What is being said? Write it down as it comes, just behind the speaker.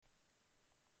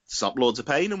Sup, Lords of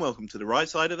Pain, and welcome to the right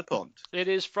side of the pond. It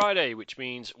is Friday, which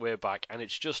means we're back, and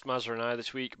it's just Mazza and I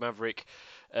this week. Maverick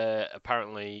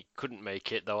apparently couldn't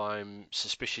make it, though I'm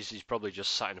suspicious he's probably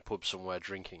just sat in a pub somewhere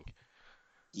drinking.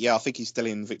 Yeah, I think he's still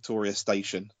in Victoria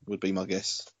Station, would be my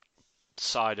guess.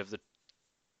 Side of the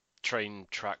train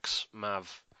tracks,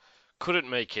 Mav couldn't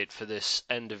make it for this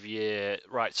end of year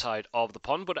right side of the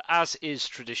pond, but as is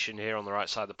tradition here on the right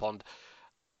side of the pond,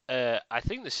 I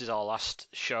think this is our last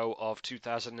show of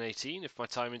 2018, if my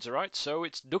timings are right. So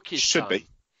it's Ducky's Should time. be.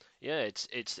 Yeah, it's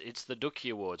the Ducky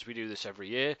Awards. We do this every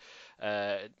year.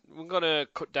 We're gonna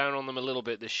cut down on them a little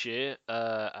bit this year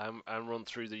and run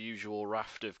through the usual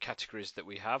raft of categories that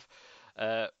we have.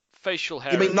 Facial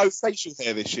hair. You mean no facial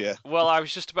hair this year? Well, I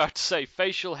was just about to say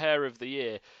facial hair of the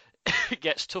year. It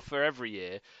gets tougher every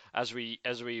year as we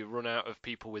run out of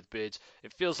people with beards.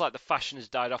 It feels like the fashion has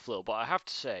died off a little, but I have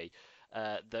to say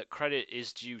that credit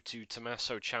is due to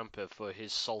Tommaso Ciampa for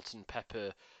his salt and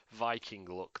pepper Viking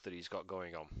look that he's got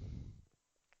going on.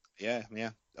 Yeah.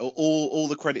 All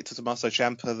the credit to Tommaso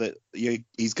Ciampa that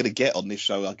he's going to get on this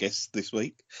show, I guess, this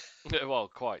week. Well,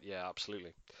 quite, yeah,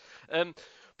 absolutely.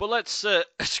 But let's,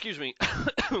 excuse me,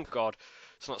 oh God,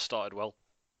 it's not started well.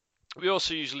 We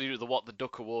also usually do the What the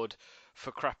Duck Award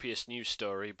for crappiest news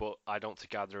story, but I don't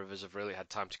think either of us have really had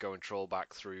time to go and troll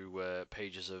back through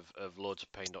pages of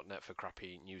lordsofpain.net for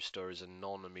crappy news stories, and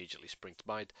none immediately spring to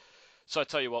mind. So I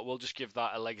tell you what, we'll just give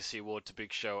that a legacy award to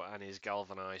Big Show and his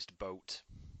galvanized boat.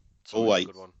 It's always a Always.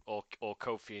 good one. Or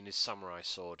Kofi and his samurai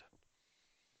sword.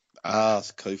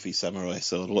 Kofi Samurai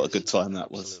Sword. What a good time that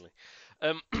was.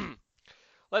 Absolutely.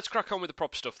 Let's crack on with the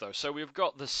prop stuff, though. So we've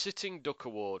got the Sitting Duck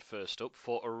Award first up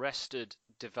for Arrested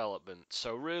Development.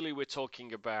 So really we're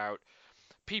talking about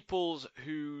people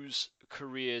whose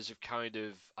careers have kind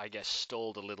of, I guess,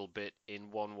 stalled a little bit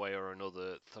in one way or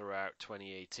another throughout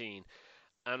 2018.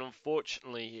 And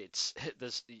unfortunately,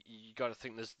 there's you got to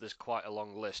think there's quite a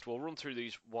long list. We'll run through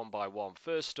these one by one.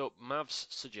 First up, Mav's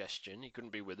suggestion. He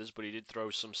couldn't be with us, but he did throw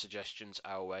some suggestions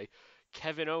our way.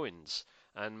 Kevin Owens.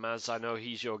 And Maz, I know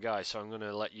he's your guy, so I'm going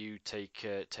to let you take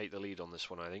the lead on this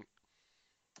one, I think.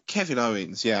 Kevin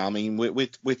Owens, yeah. I mean,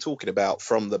 we're talking about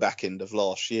from the back end of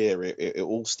last year. It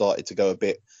all started to go a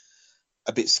bit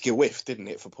skill-whiff, didn't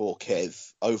it, for poor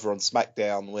Kev over on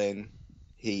SmackDown when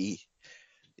he,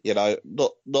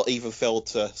 not even fell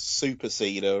to Super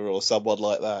Cena or someone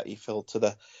like that. He fell to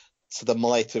the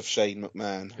might of Shane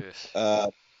McMahon, Yes.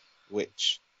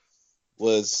 which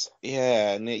was,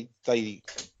 yeah, and they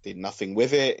did nothing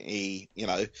with it.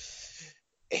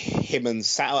 Him and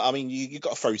Sam. I mean, you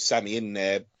got to throw Sammy in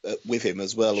there with him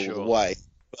as well all the way.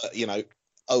 But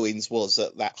Owens was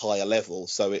at that higher level,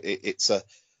 so it's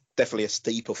definitely a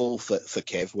steeper fall for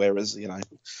Kev. Whereas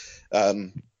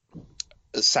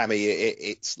Sammy,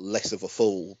 it's less of a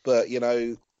fall. But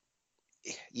you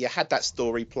had that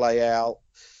story play out,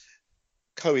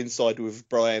 coincide with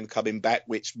Brian coming back,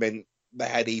 which meant they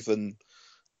had even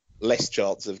less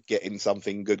chance of getting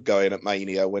something good going at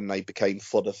Mania when they became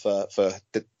fodder for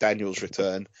Daniel's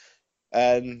return.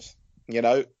 And,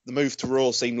 the move to Raw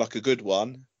seemed like a good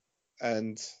one.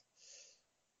 And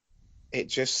it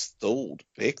just stalled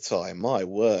big time. My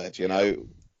word, I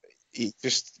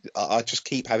just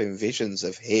keep having visions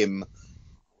of him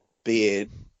being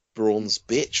Braun's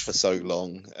bitch for so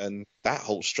long. And that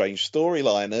whole strange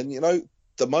storyline. And,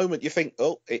 the moment you think,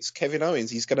 oh, it's Kevin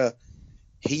Owens, he's going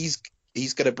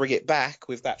to bring it back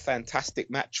with that fantastic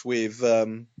match with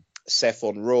Seth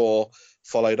on Raw,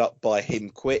 followed up by him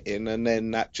quitting, and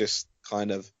then that just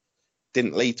kind of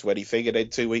didn't lead to anything. And then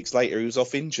 2 weeks later, he was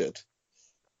off injured.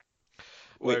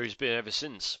 Where he's been ever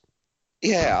since.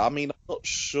 Yeah, I mean, I'm not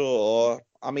sure.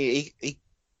 I mean, he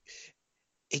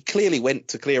clearly went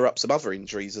to clear up some other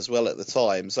injuries as well at the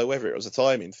time, so whether it was a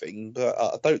timing thing, but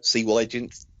I don't see why he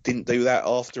didn't do that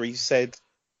after he said,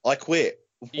 I quit.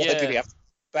 Why did he have to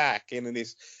back in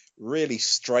this really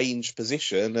strange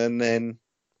position? And then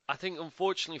I think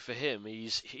unfortunately for him,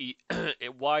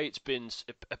 why it's been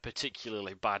a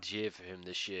particularly bad year for him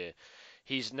this year.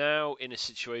 He's now in a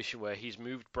situation where he's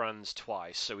moved brands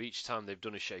twice. So each time they've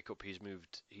done a shake-up, he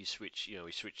switched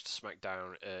to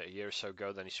SmackDown a year or so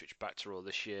ago. Then he switched back to Raw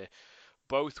this year.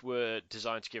 Both were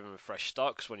designed to give him a fresh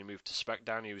start because when he moved to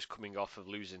SmackDown, he was coming off of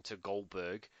losing to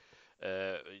Goldberg.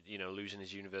 Losing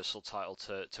his Universal title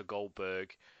to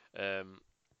Goldberg.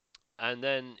 And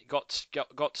then got to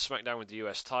SmackDown with the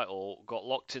US title, got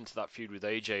locked into that feud with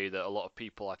AJ that a lot of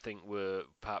people I think were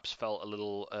perhaps felt a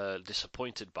little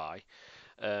disappointed by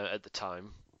at the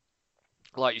time.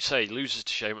 Like you say, loses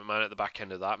to Shane McMahon at the back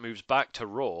end of that, moves back to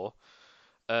Raw,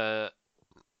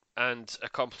 and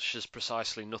accomplishes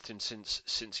precisely nothing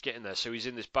since getting there. So he's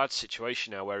in this bad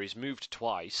situation now where he's moved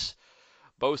twice,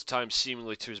 both times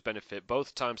seemingly to his benefit,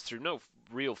 both times through no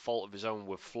real fault of his own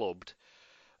were flubbed.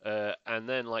 And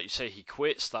then, like you say, he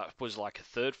quits. That was like a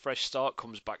third fresh start.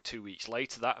 Comes back 2 weeks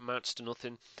later. That amounts to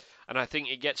nothing. And I think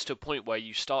it gets to a point where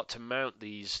you start to mount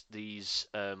these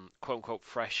quote unquote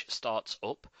fresh starts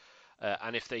up.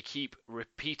 And if they keep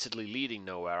repeatedly leading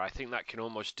nowhere, I think that can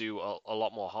almost do a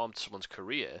lot more harm to someone's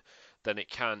career than it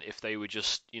can if they were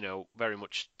just, very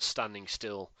much standing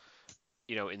still,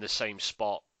 in the same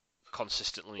spot Well,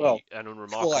 consistently and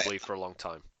unremarkably for a long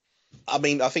time. I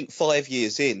mean, I think 5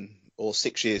 years in or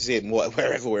 6 years in,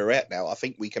 wherever we're at now, I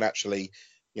think we can actually,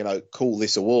 call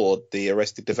this award the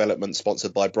Arrested Development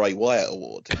sponsored by Bray Wyatt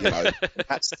award.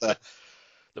 That's The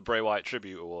Bray Wyatt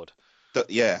Tribute Award.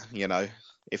 yeah,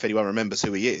 if anyone remembers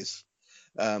who he is.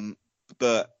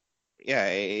 But yeah,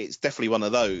 it's definitely one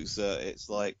of those. It's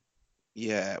like,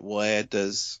 yeah, where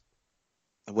do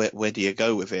you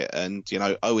go with it? And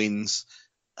Owens,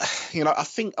 I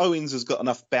think Owens has got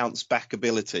enough bounce back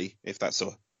ability, if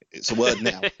it's a word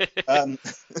now,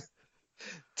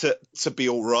 to be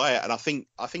all right. And I think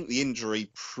the injury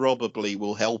probably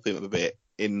will help him a bit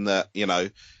in that,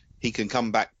 he can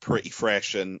come back pretty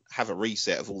fresh and have a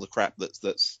reset of all the crap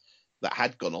that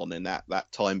had gone on in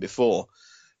that time before.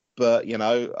 But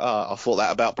I thought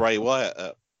that about Bray Wyatt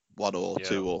at one or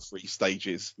two or three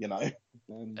stages.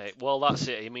 Well, that's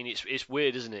it. I mean, it's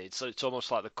weird, isn't it? It's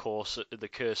almost like the curse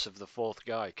of the fourth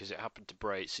guy, because it happened to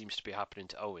Bray. It seems to be happening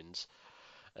to Owens,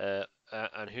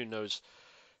 and who knows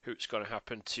who it's going to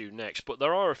happen to next. But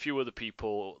there are a few other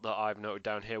people that I've noted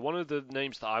down here. One of the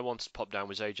names that I wanted to pop down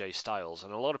was AJ Styles,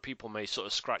 and a lot of people may sort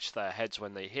of scratch their heads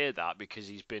when they hear that because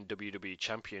he's been WWE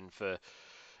champion for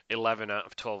 11 out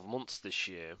of 12 months this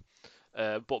year.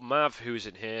 But Mav, who's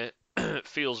in here,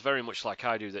 feels very much like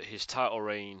I do that his title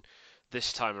reign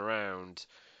this time around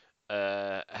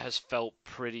has felt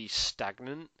pretty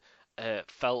stagnant.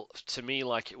 Felt to me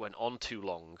like it went on too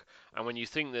long. And when you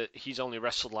think that he's only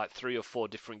wrestled like 3 or 4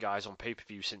 different guys on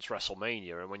pay-per-view since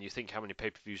WrestleMania, and when you think how many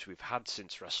pay-per-views we've had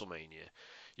since WrestleMania,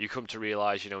 you come to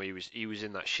realize, he was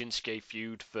in that Shinsuke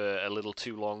feud for a little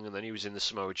too long, and then he was in the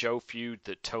Samoa Joe feud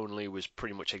that tonally was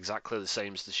pretty much exactly the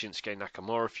same as the Shinsuke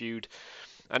Nakamura feud.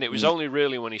 And it was only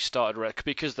really when he started,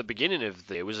 because the beginning of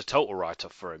the year was a total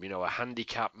write-off for him. A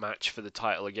handicap match for the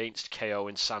title against KO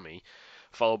and Sammy,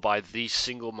 followed by the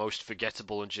single most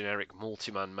forgettable and generic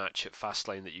multi-man match at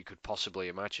Fastlane that you could possibly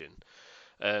imagine.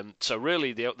 So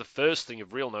really, the first thing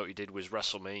of real note he did was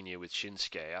WrestleMania with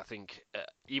Shinsuke. I think,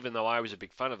 even though I was a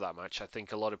big fan of that match, I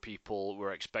think a lot of people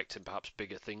were expecting perhaps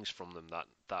bigger things from them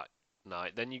that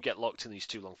night. Then you get locked in these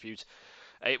 2 long feuds.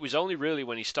 It was only really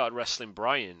when he started wrestling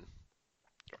Bryan,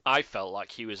 I felt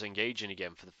like he was engaging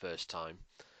again for the first time.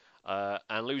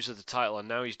 And loses the title, and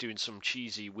now he's doing some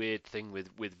cheesy, weird thing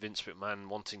with Vince McMahon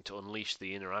wanting to unleash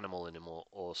the inner animal in him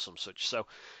or some such. So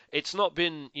it's not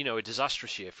been, a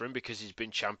disastrous year for him because he's been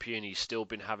champion. He's still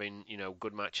been having,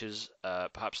 good matches,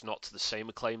 perhaps not to the same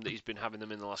acclaim that he's been having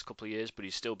them in the last couple of years, but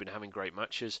he's still been having great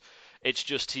matches. It's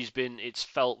just it's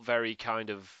felt very kind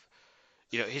of,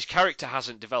 his character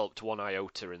hasn't developed one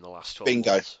iota in the last 12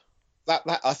 Bingo. months. That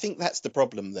I think that's the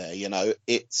problem there.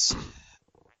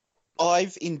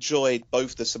 I've enjoyed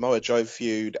both the Samoa Joe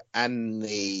feud and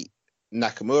the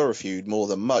Nakamura feud more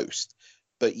than most,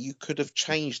 but you could have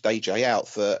changed AJ out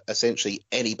for essentially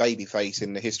any babyface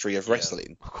in the history of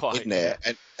wrestling, quite, in there,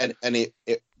 and it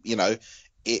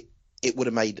would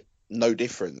have made no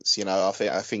difference.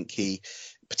 I think he,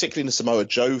 particularly in the Samoa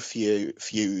Joe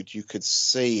feud, you could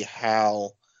see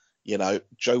how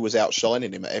Joe was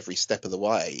outshining him at every step of the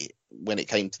way when it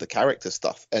came to the character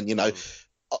stuff, and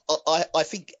I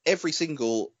think every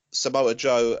single Samoa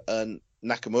Joe and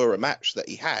Nakamura match that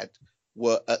he had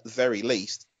were at the very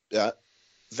least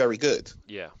very good.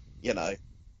 Yeah.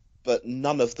 But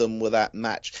none of them were that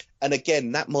match. And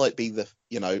again, that might be the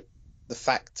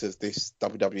fact of this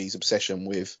WWE's obsession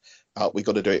with we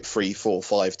got to do it 3, 4,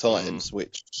 5 times,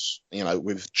 which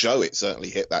with Joe it certainly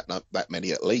hit that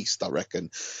many at least, I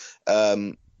reckon.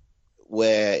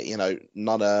 Where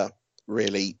none are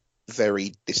really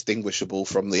very distinguishable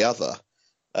from the other.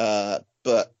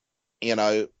 But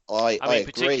I agree.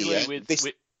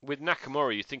 Particularly with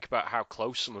Nakamura, you think about how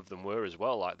close some of them were as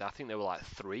well. Like, I think they were like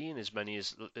 3 and as many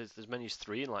as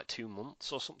 3 in like 2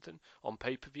 months or something on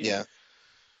pay-per-view. Yeah.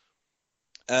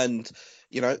 And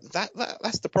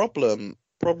that's the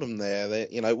problem there.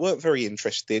 They weren't very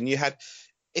interesting. You had,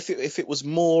 if it was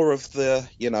more of the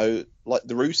like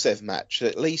the Rusev match,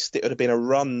 at least it would have been a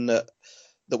run that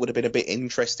would have been a bit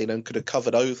interesting and could have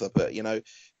covered over. But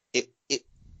it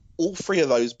all three of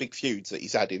those big feuds that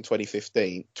he's had in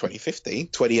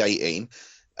 2018,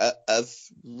 have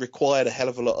required a hell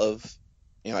of a lot of,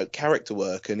 character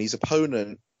work, and his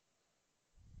opponent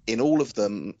in all of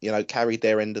them, carried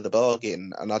their end of the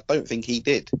bargain, and I don't think he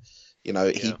did.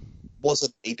 Yeah.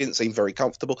 He didn't seem very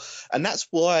comfortable, and that's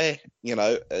why,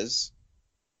 as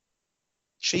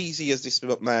cheesy as this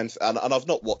McMahon, and I've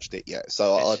not watched it yet,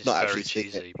 so I've not actually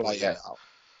seen it play out.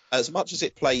 As much as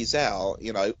it plays out,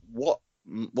 what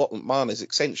McMahon has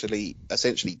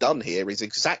essentially done here is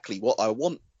exactly what I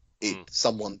want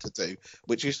someone to do,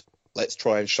 which is, let's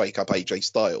try and shake up AJ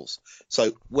Styles.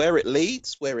 So where it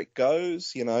leads, where it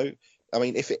goes, I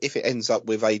mean, if it ends up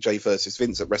with AJ versus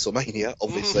Vince at WrestleMania,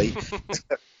 obviously,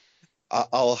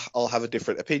 I'll have a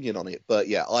different opinion on it. But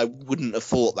yeah, I wouldn't have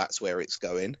thought that's where it's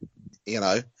going,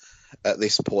 at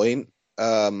this point.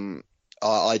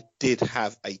 I did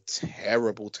have a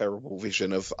terrible, terrible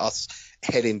vision of us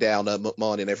heading down a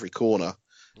McMahon in every corner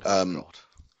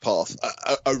path.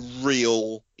 A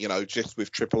real, just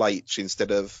with Triple H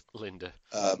instead of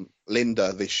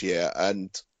Linda this year. And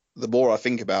the more I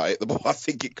think about it, the more I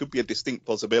think it could be a distinct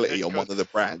possibility on one of the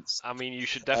brands. I mean, you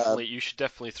should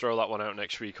definitely throw that one out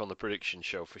next week on the prediction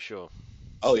show for sure.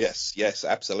 Oh yes,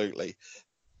 absolutely.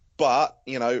 But,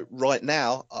 right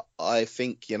now, I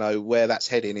think, where that's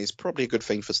heading is probably a good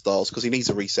thing for Styles, because he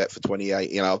needs a reset for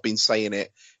 28. I've been saying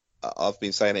it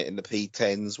in the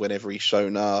P10s whenever he's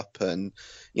shown up. And,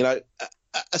 a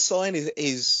sign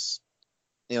is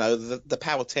the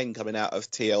Power 10 coming out of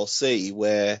TLC,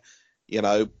 where,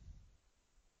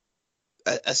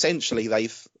 essentially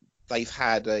they've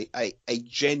had a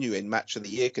genuine match of the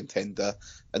year contender,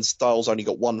 and Styles only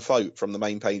got one vote from the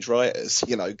main page writers,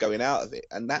 going out of it.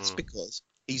 And that's because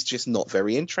he's just not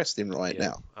very interesting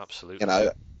now. Absolutely.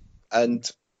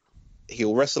 And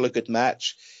he'll wrestle a good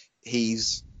match.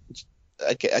 He's,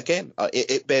 again,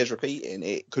 it bears repeating.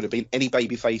 It could have been any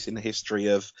babyface in the history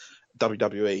of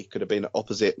WWE. Could have been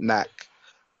opposite Knack,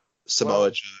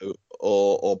 Samoa Joe,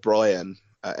 or Bryan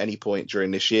at any point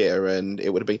during this year, and it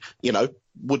would have been,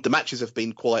 would the matches have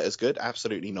been quite as good?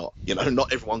 Absolutely not.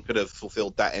 Not everyone could have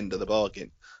fulfilled that end of the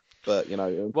bargain. But,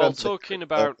 talking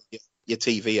about your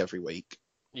TV every week.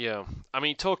 Yeah, I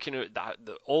mean, talking that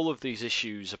all of these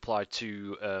issues apply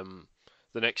to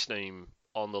the next name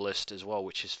on the list as well,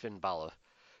 which is Finn Balor,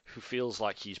 who feels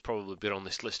like he's probably been on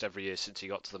this list every year since he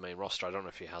got to the main roster. I don't know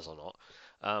if he has or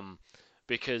not.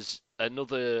 Because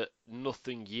another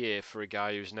nothing year for a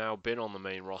guy who's now been on the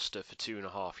main roster for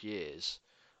 2.5 years,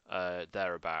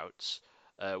 thereabouts,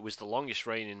 was the longest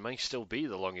reigning, may still be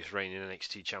the longest reigning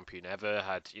NXT champion ever.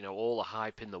 Had all the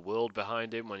hype in the world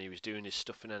behind him when he was doing his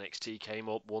stuff in NXT. Came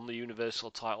up, won the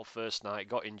Universal title first night,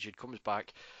 got injured, comes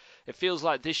back. It feels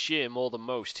like this year more than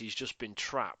most, he's just been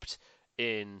trapped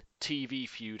in TV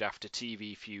feud after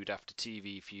TV feud after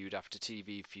TV feud after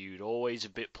TV feud, always a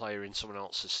bit player in someone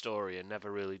else's story and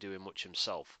never really doing much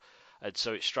himself. And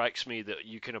so it strikes me that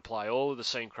you can apply all of the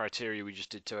same criteria we just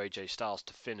did to AJ Styles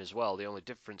to Finn as well, the only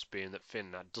difference being that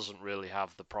Finn doesn't really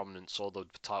have the prominence or the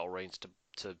title reigns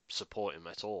to support him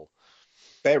at all.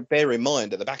 Bear in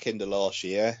mind, at the back end of last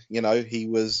year, he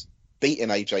was beating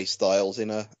AJ Styles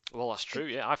in a... Well, that's true,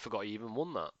 yeah. I forgot he even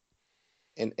won that.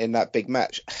 In that big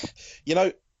match.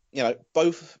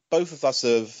 Both of us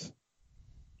have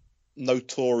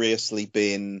notoriously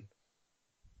been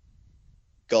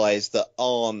guys that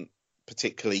aren't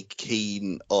particularly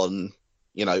keen on,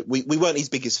 we weren't his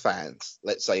biggest fans,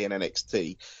 let's say, in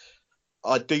NXT.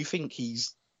 I do think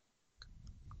he's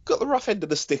got the rough end of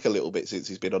the stick a little bit since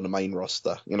he's been on the main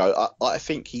roster. I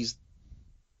think he's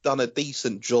done a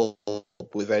decent job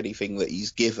with anything that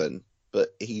he's given, but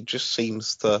he just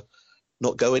seems to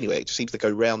not go anywhere. It just seems to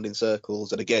go round in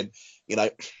circles. And again,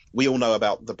 we all know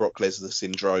about the Brock Lesnar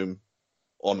syndrome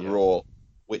on Raw,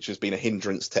 which has been a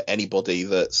hindrance to anybody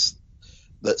that's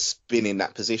been in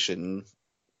that position,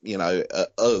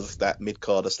 of that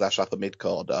mid-carder / upper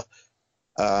mid-carder.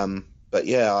 But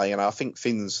yeah, I think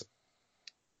Finn's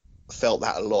felt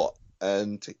that a lot,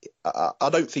 and I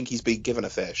don't think he's been given a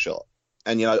fair shot.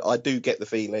 And, I do get the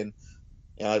feeling,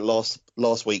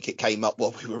 last week it came up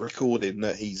while we were recording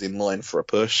that he's in line for a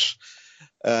push.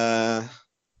 And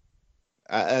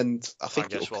I think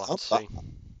we'll have to see.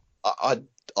 I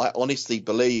honestly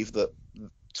believe that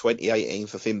 2018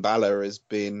 for Finn Balor has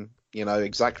been,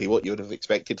 exactly what you would have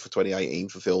expected for 2018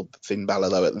 for Finn Balor,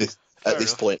 though, at this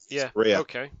point in his career.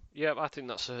 Okay. Yeah, I think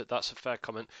that's a fair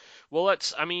comment. Well, I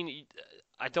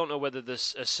don't know whether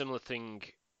there's a similar thing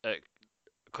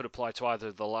could apply to either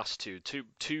of the last two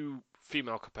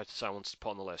female competitors I wanted to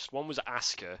put on the list. One was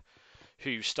Asuka,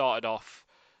 who started off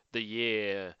the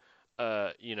year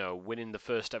winning the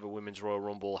first ever Women's Royal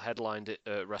Rumble, headlined it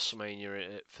at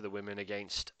WrestleMania for the women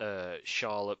against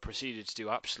Charlotte, proceeded to do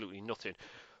absolutely nothing.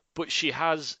 But she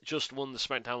has just won the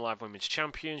SmackDown Live Women's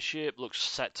Championship, looks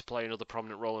set to play another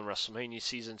prominent role in WrestleMania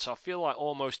season, so I feel like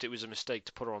almost it was a mistake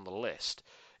to put her on the list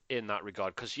in that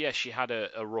regard, because yes, she had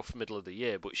a rough middle of the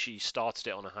year, but she started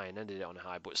it on a high and ended it on a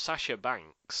high. But Sasha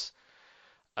Banks,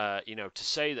 to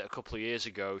say that a couple of years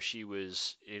ago she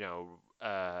was,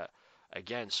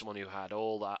 again, someone who had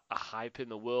all that hype in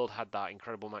the world, had that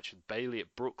incredible match with Bayley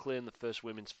at Brooklyn, the first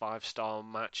women's 5-star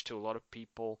match to a lot of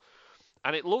people,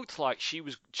 and it looked like she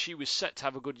was set to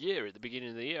have a good year at the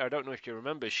beginning of the year. I don't know if you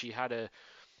remember, she had a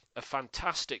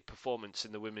fantastic performance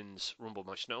in the women's Rumble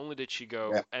match. Not only did she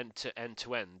go end to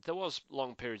end, there was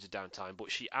long periods of downtime, but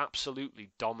she absolutely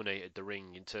dominated the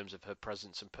ring in terms of her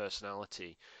presence and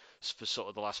personality for sort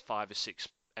of the last 5 or 6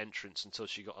 entrants until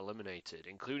she got eliminated,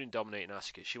 including dominating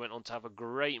Asuka. She went on to have a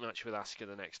great match with Asuka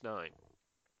the next night.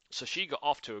 So she got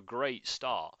off to a great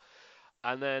start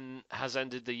and then has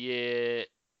ended the year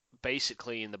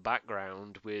basically in the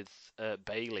background with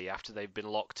Bayley after they've been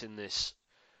locked in this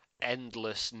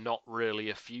endless, not really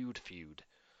a feud.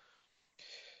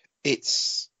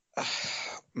 It's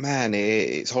man,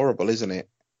 it's horrible, isn't it?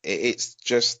 It's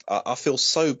just I feel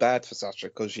so bad for Sasha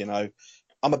because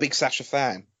I'm a big Sasha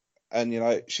fan,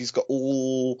 and she's got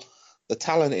all the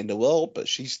talent in the world, but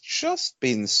she's just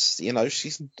been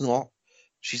she's not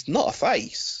a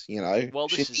face. Well,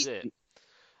 this is it,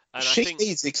 and she I think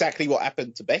needs exactly what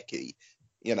happened to Becky.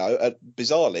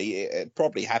 Bizarrely, it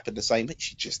probably happened the same.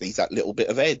 She just needs that little bit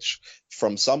of edge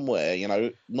from somewhere.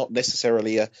 Not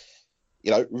necessarily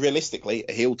realistically,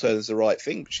 a heel turn is the right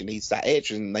thing, but she needs that edge,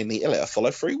 and they need to let her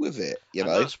follow through with it. And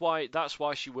that's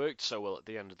why she worked so well at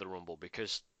the end of the Rumble,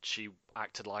 because she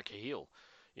acted like a heel.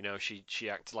 She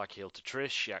acted like a heel to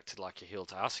Trish. She acted like a heel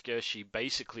to Asuka. She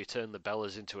basically turned the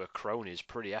Bellas into her cronies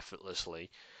pretty effortlessly.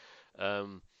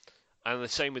 And the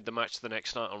same with the match the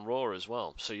next night on Raw as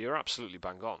well. So you're absolutely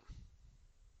bang on.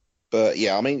 But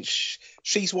yeah, I mean,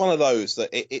 she's one of those that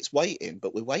it's waiting,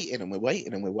 but we're waiting and we're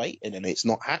waiting and we're waiting, and it's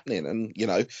not happening. And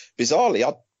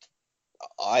bizarrely,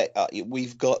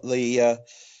 we've got the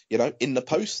in the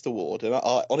post award, and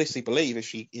I honestly believe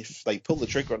if they pull the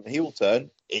trigger on the heel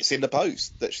turn, it's in the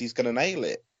post that she's going to nail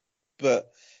it.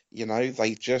 But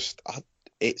they just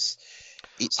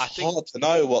it's hard to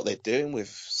know what they're doing with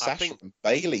Sasha and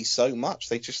Bayley so much.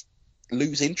 They just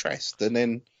lose interest, and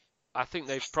then I think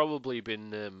they've probably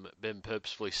been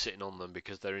purposefully sitting on them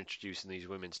because they're introducing these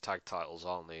women's tag titles,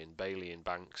 aren't they? And Bayley and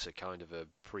Banks are kind of a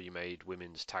pre-made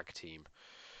women's tag team,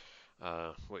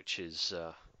 which is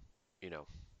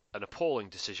an appalling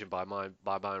decision by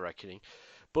my reckoning.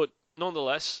 But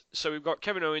nonetheless, so we've got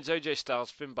Kevin Owens, AJ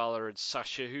Styles, Finn Balor, and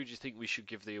Sasha. Who do you think we should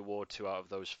give the award to out of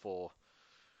those 4?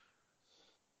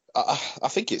 I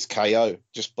think it's KO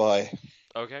just by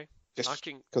okay. Just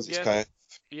because it's KO.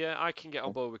 Yeah, I can get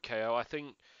on board with KO. I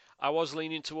think I was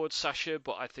leaning towards Sasha,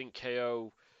 but I think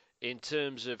KO, in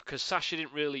terms of, because Sasha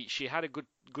didn't really, she had a good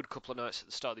couple of nights at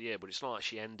the start of the year, but it's not like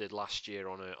she ended last year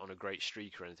on a great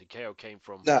streak or anything. KO came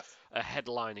from a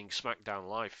headlining SmackDown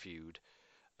Live feud,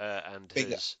 and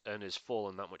has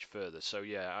fallen that much further. So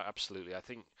yeah, absolutely. I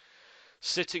think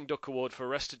Sitting Duck Award for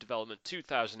Arrested Development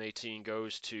 2018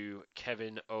 goes to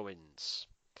Kevin Owens.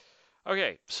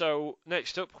 Okay, so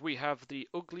next up we have the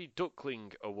Ugly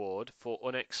Duckling Award for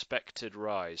Unexpected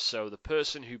Rise. So the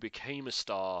person who became a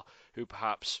star, who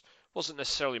perhaps wasn't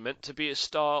necessarily meant to be a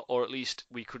star, or at least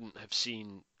we couldn't have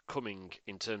seen coming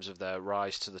in terms of their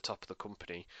rise to the top of the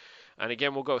company. And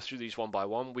again, we'll go through these one by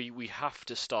one. We have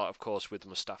to start, of course, with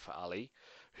Mustafa Ali,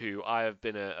 who I have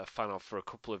been a fan of for a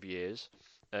couple of years.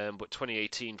 But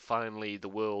 2018, finally, the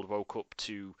world woke up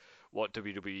to what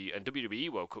WWE and WWE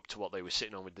woke up to what they were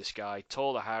sitting on with this guy,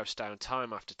 tore the house down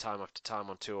time after time after time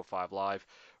on 205 Live,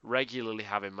 regularly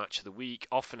having match of the week,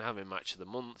 often having match of the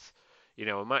month,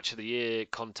 a match of the year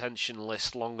contention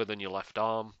list longer than your left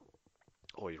arm,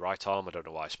 or your right arm, I don't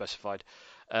know why I specified,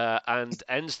 and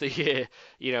ends the year,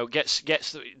 gets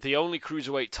the only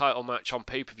Cruiserweight title match on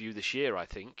pay-per-view this year, I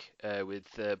think, with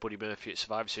Buddy Murphy at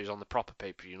Survivor Series on the proper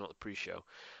pay-per-view, not the pre-show.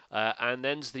 And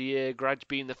ends the year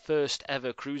being the first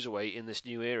ever Cruiserweight in this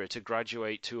new era to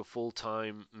graduate to a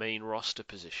full-time main roster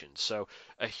position. So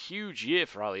a huge year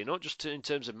for Ali, not just in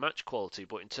terms of match quality,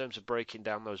 but in terms of breaking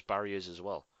down those barriers as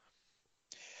well.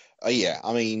 Yeah,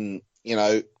 I mean,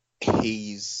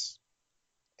 he's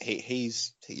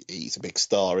a big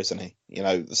star, isn't he?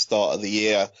 The start of the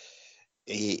year,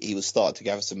 he was starting to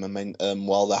gather some momentum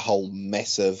while that whole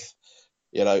mess of,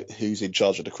 who's in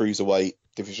charge of the Cruiserweight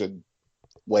division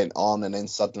went on, and then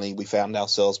suddenly we found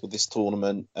ourselves with this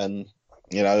tournament, and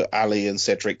Ali and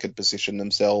Cedric could position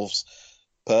themselves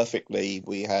perfectly.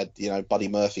 We had, Buddy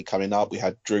Murphy coming up. We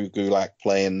had Drew Gulak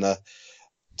playing,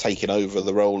 taking over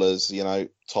the role as,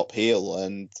 top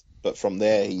heel. But from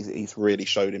there, he's really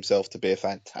showed himself to be a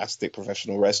fantastic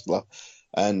professional wrestler,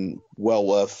 and well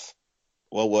worth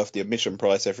the admission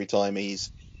price every time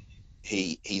he's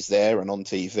there and on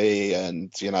TV.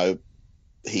 And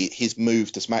his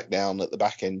move to SmackDown at the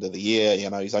back end of the year,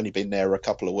 he's only been there a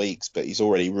couple of weeks, but he's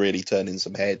already really turning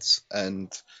some heads.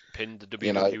 And pinned the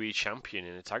WWE champion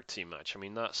in a tag team match. I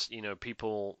mean, that's,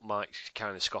 people might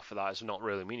kind of scoff at that as not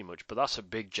really meaning much, but that's a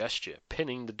big gesture,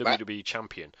 pinning the WWE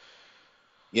champion.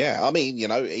 Yeah, I mean,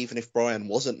 even if Bryan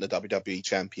wasn't the WWE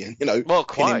champion, well,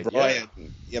 pinning quite, Bryan,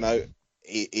 yeah.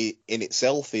 In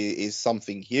itself is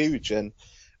something huge. And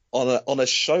on a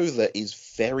show that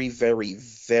is very, very,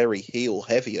 very heel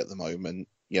heavy at the moment,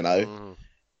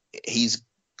 he's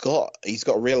got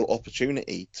a real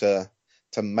opportunity to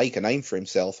make a name for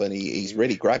himself, and he's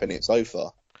really grabbing it so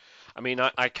far. I mean,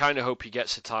 I kind of hope he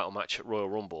gets a title match at Royal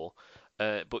Rumble.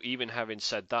 But even having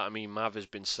said that, I mean, Mav has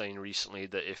been saying recently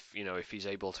that if he's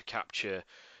able to capture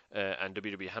and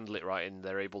WWE handle it right, and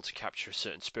they're able to capture a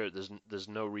certain spirit, there's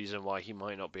no reason why he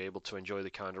might not be able to enjoy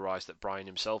the kind of rise that Bryan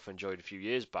himself enjoyed a few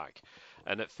years back.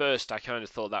 And at first, I kind of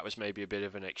thought that was maybe a bit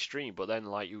of an extreme, but then,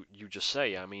 like you just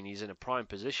say, I mean, he's in a prime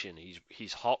position.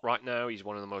 He's hot right now. He's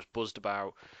one of the most buzzed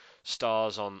about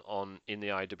stars on in the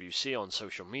IWC on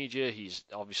social media. He's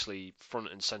obviously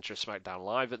front and center of SmackDown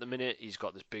Live at the minute. He's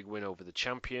got this big win over the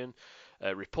champion.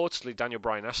 Reportedly, Daniel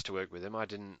Bryan asked to work with him. I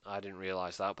didn't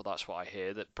realize that, but that's what I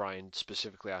hear. That Bryan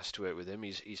specifically asked to work with him.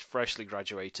 He's freshly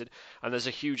graduated, and there's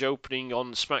a huge opening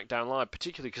on SmackDown Live,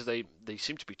 particularly because they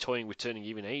seem to be toying with turning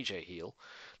even AJ heel.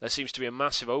 There seems to be a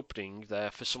massive opening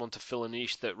there for someone to fill a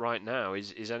niche that right now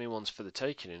is anyone's for the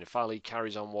taking. And if Ali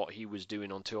carries on what he was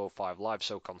doing on 205 Live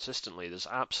so consistently, there's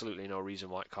absolutely no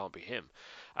reason why it can't be him.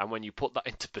 And when you put that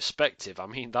into perspective, I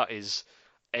mean, that is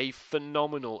a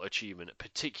phenomenal achievement,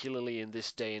 particularly in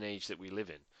this day and age that we live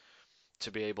in,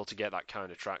 to be able to get that kind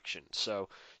of traction. So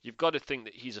you've got to think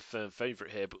that he's a firm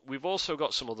favourite here. But we've also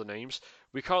got some other names.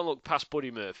 We can't look past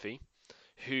Buddy Murphy,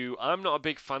 who I'm not a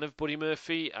big fan of. Buddy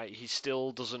Murphy. He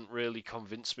still doesn't really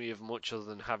convince me of much other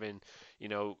than having,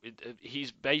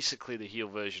 he's basically the heel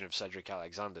version of Cedric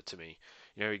Alexander to me.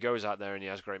 He goes out there and he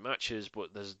has great matches, but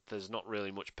there's not really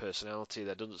much personality.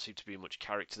 There doesn't seem to be much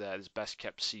character there. His best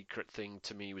kept secret thing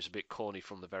to me was a bit corny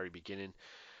from the very beginning.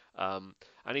 And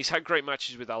he's had great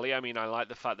matches with Ali. I mean, I like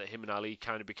the fact that him and Ali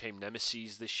kind of became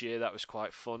nemesis this year. That was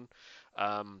quite fun.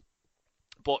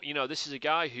 But this is a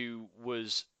guy who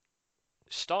was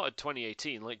started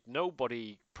 2018 like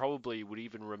nobody probably would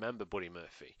even remember Buddy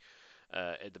Murphy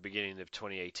at the beginning of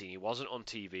 2018. He wasn't on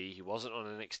TV. He wasn't on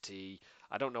NXT.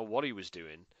 I don't know what he was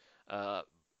doing.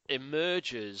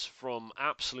 Emerges from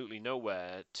absolutely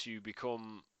nowhere to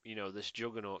become, this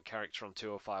juggernaut character on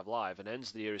 205 Live, and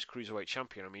ends the year as Cruiserweight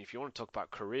Champion. I mean, if you want to talk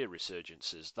about career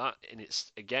resurgences, that in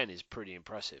its again is pretty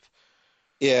impressive.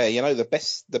 Yeah,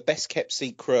 the best kept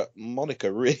secret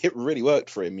moniker really worked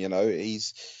for him.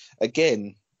 He's,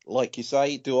 again, like you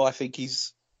say, do I think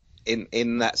he's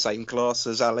in that same class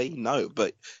as Ali? No,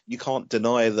 but you can't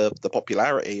deny the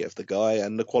popularity of the guy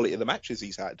and the quality of the matches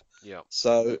he's had. Yeah.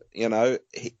 So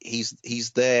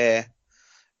he's there.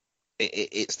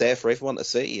 It's there for everyone to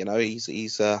see.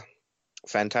 He's a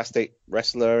fantastic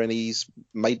wrestler, and he's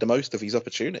made the most of his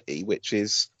opportunity, which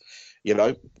is,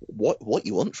 what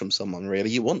you want from someone,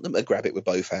 really. You want them to grab it with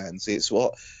both hands. It's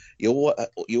what you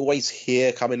always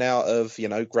hear coming out of,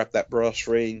 grab that brass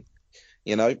ring.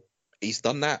 He's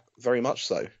done that very much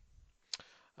so.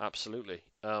 Absolutely.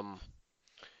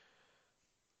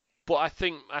 But I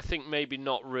think maybe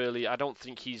not really. I don't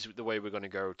think he's the way we're going to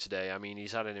go today. I mean,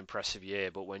 he's had an impressive year,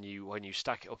 but when you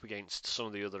stack it up against some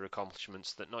of the other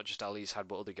accomplishments that not just Ali's had,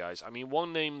 but other guys. I mean,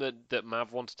 one name that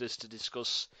Mav wanted us to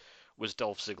discuss was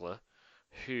Dolph Ziggler,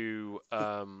 who,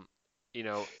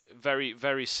 very,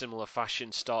 very similar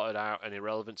fashion, started out an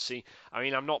irrelevancy. I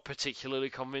mean, I'm not particularly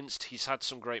convinced. He's had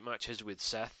some great matches with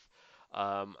Seth,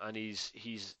 and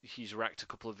he's racked a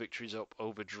couple of victories up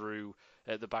over Drew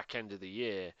at the back end of the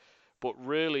year. But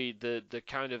really, the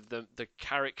kind of the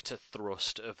character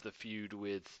thrust of the feud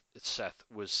with Seth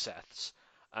was Seth's.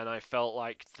 And I felt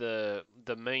like the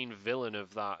main villain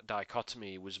of that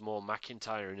dichotomy was more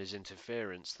McIntyre and his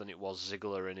interference than it was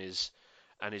Ziggler and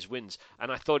his wins.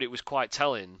 And I thought it was quite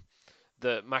telling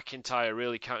that McIntyre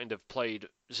really kind of played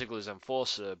Ziggler's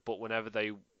enforcer, but whenever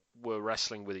they were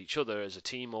wrestling with each other as a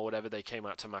team or whatever, they came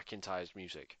out to McIntyre's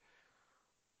music.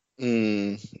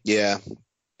 Yeah.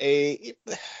 It's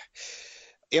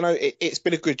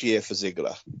been a good year for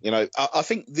Ziggler. I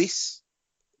think this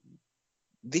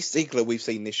this Ziggler we've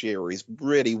seen this year is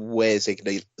really where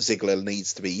Ziggler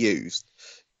needs to be used.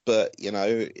 But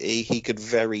he could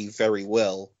very, very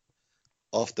well,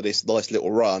 after this nice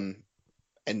little run,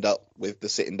 end up with the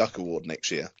Sitting Duck Award next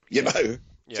year. Yeah, yeah,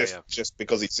 yeah. Just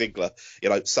because he's Ziggler,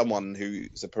 someone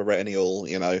who's a perennial,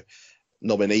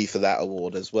 nominee for that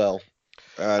award as well.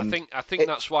 And I think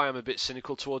that's why I'm a bit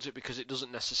cynical towards it, because it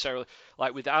doesn't necessarily,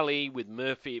 like with Ali, with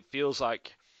Murphy, it feels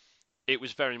like it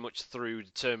was very much through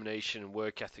determination and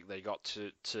work ethic they got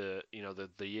to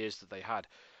the years that they had.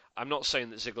 I'm not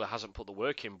saying that Ziggler hasn't put the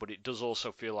work in, but it does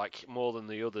also feel like more than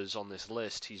the others on this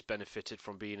list, he's benefited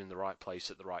from being in the right place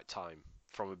at the right time,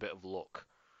 from a bit of luck.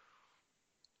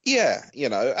 yeah,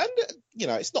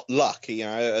 it's not luck,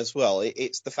 as well.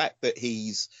 It's the fact that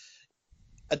he's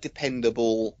a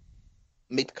dependable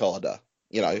mid carder.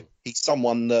 He's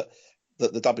someone that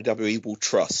the WWE will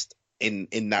trust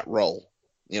in that role.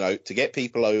 To get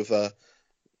people over,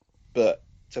 but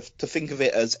to think of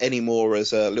it as any more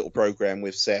as a little program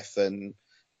with Seth and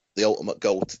the ultimate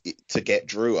goal to get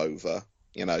Drew over.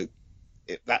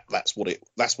 That's what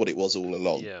it was all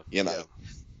along. Yeah,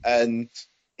 And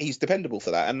he's dependable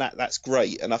for that, and that's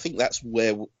great. And I think that's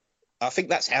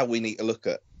how we need to look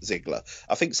at Ziggler.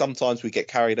 I think sometimes we get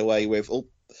carried away with,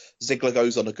 Ziggler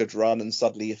goes on a good run, and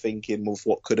suddenly you're thinking of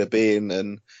what could have been,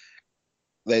 and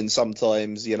then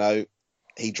sometimes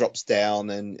he drops down,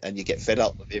 and you get fed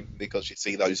up with him because you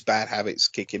see those bad habits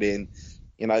kicking in.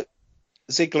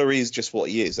 Ziggler is just what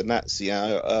he is, and that's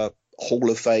a Hall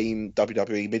of Fame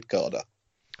WWE mid carder.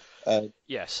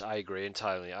 Yes, I agree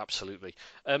entirely, absolutely.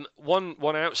 One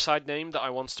outside name that I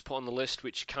wanted to put on the list,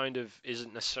 which kind of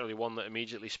isn't necessarily one that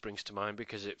immediately springs to mind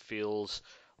because it feels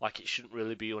like it shouldn't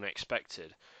really be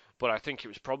unexpected, but I think it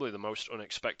was probably the most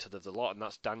unexpected of the lot, and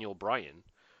that's Daniel Bryan,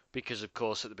 because of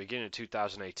course at the beginning of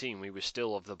 2018 we were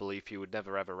still of the belief he would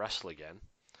never ever wrestle again.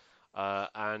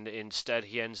 And instead,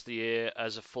 he ends the year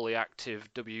as a fully active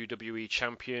WWE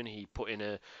champion. He put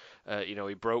in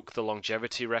he broke the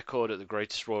longevity record at the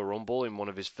Greatest Royal Rumble in one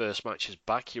of his first matches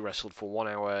back. He wrestled for 1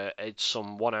 hour,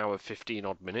 some 1 hour 15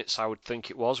 odd minutes, I would think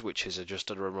it was, which is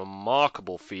just a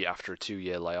remarkable feat after a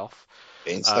 2-year layoff.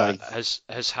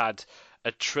 Has had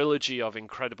a trilogy of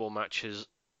incredible matches,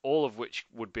 all of which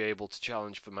would be able to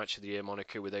challenge for Match of the Year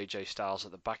moniker with AJ Styles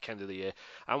at the back end of the year.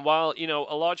 And while,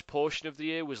 a large portion of the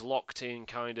year was locked in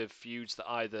kind of feuds that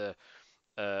either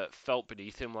felt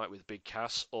beneath him, like with Big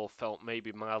Cass, or felt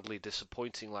maybe mildly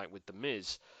disappointing, like with The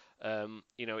Miz,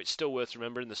 it's still worth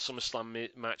remembering the SummerSlam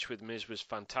match with Miz was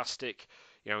fantastic.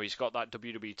 He's got that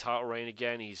WWE title reign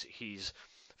again. He's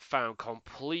found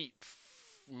complete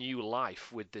new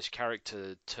life with this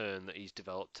character turn that he's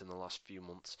developed in the last few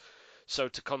months. So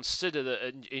to consider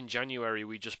that in January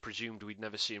we just presumed we'd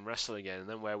never see him wrestle again, and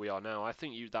then where we are now, I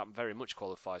think that very much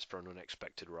qualifies for an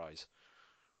unexpected rise.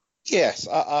 Yes,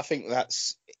 I think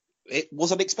it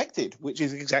was unexpected, which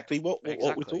is exactly what we're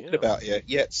talking about here.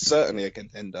 Yeah, it's certainly a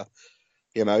contender.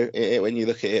 When you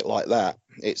look at it like that,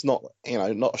 it's not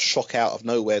not a shock out of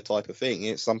nowhere type of thing.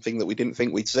 It's something that we didn't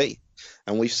think we'd see,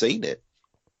 and we've seen it.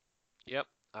 Yep,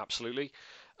 absolutely.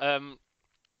 But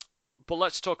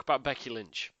let's talk about Becky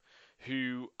Lynch,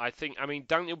 who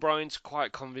Daniel Bryan's quite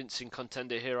a convincing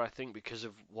contender here, I think, because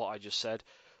of what I just said.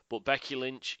 But Becky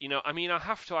Lynch, I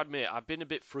have to admit, I've been a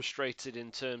bit frustrated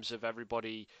in terms of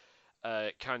everybody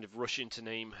kind of rushing to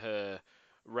name her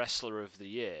Wrestler of the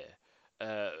Year,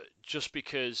 just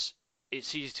because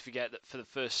it's easy to forget that for the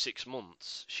first 6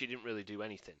 months, she didn't really do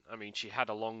anything. She had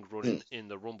a long run in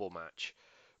the Rumble match,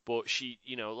 but she,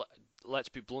 let's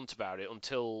be blunt about it,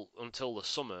 until the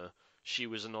summer, she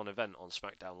was a non-event on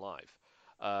SmackDown Live.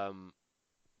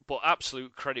 But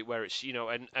absolute credit where it's,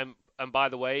 and by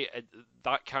the way,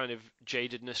 that kind of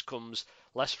jadedness comes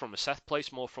less from a Seth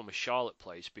place, more from a Charlotte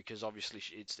place, because obviously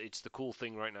it's the cool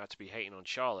thing right now to be hating on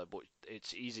Charlotte, but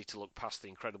it's easy to look past the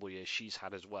incredible year she's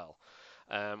had as well,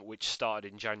 which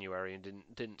started in January and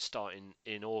didn't start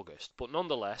in August. But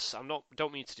nonetheless,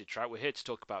 don't mean to detract. We're here to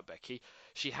talk about Becky.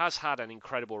 She has had an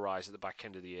incredible rise at the back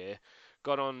end of the year.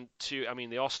 Got on to,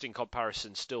 the Austin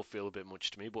comparisons still feel a bit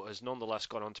much to me, but has nonetheless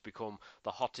gone on to become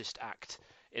the hottest act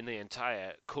in the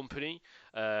entire company.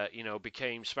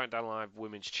 Became SmackDown Live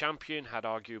Women's Champion, had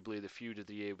arguably the feud of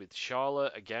the year with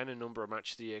Charlotte. Again, a number of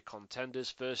Match of the Year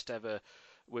contenders. First ever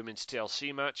Women's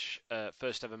TLC match,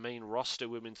 first ever main roster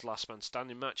Women's Last Man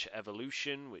Standing match at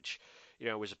Evolution, which,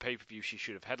 was a pay-per-view she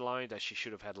should have headlined, as she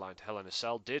should have headlined Hell in a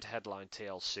Cell, did headline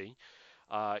TLC.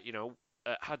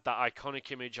 Had that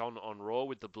iconic image on Raw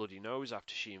with the bloody nose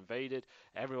after she invaded.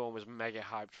 Everyone was mega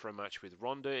hyped for a match with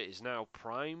Ronda. Is now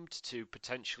primed to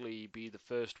potentially be the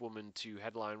first woman to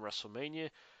headline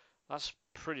WrestleMania. That's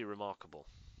pretty remarkable.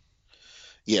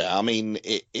 Yeah, I mean,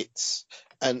 it's,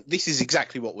 and this is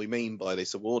exactly what we mean by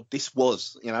this award. This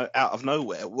was, out of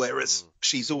nowhere. Whereas Mm.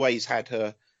 she's always had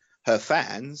her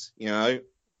fans.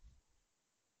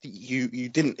 You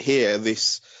didn't hear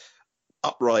this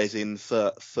uprising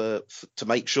for to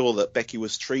make sure that Becky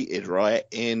was treated right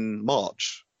in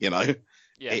March. Yeah,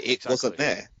 it wasn't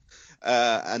exactly.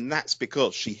 there, and that's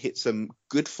because she hit some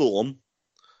good form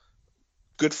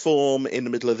in the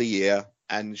middle of the year,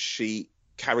 and she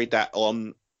carried that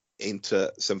on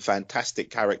into some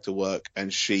fantastic character work,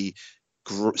 and she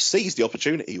seized the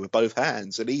opportunity with both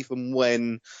hands. And even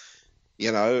when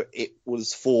it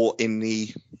was fought in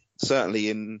the certainly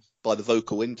in by the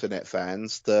vocal internet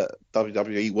fans that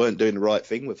WWE weren't doing the right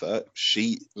thing with her,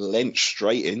 she leant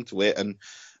straight into it and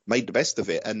made the best of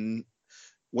it. And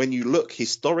when you look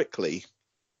historically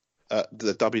at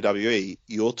the WWE,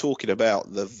 you're talking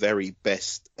about the very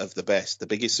best of the best, the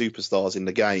biggest superstars in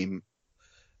the game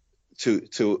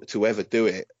to ever do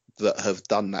it, that have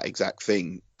done that exact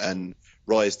thing and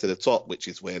rise to the top, which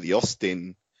is where the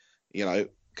Austin, you know,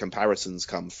 comparisons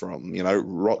come from.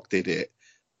 Rock did it,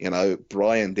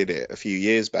 Brian did it a few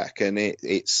years back, and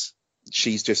it's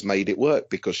she's just made it work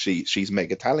because she's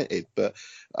mega talented. But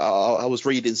I was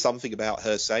reading something about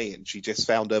her saying she just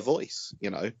found her voice,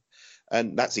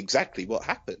 and that's exactly what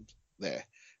happened there.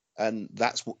 And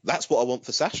that's what I want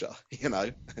for Sasha.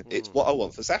 It's Mm. what I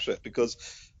want for Sasha, because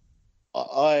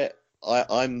I,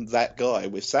 I'm that guy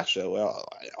with Sasha. Well,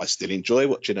 I still enjoy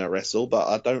watching her wrestle, but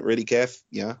I don't really care.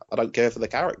 I don't care for the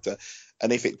character.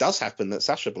 And if it does happen that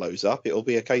Sasha blows up, it'll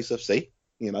be a case of, see,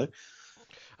 you know,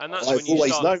 And that's when I've you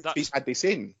always start. known That's she's had this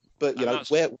in. But and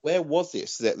that's where was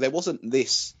this? There wasn't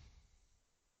this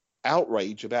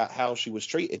outrage about how she was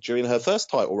treated during her first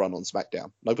title run on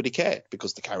SmackDown. Nobody cared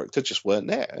because the character just weren't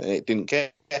there, and it didn't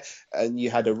care. And you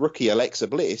had a rookie Alexa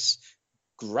Bliss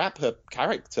grab her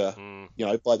character,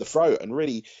 mm, by the throat and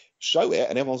really show it,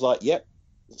 and everyone's like, "Yep,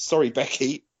 sorry,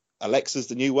 Becky, Alexa's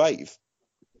the new wave."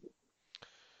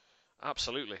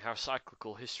 absolutely how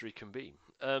cyclical history can be.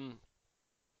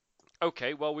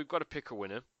 Okay, well we've got to pick a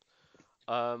winner.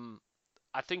 Um,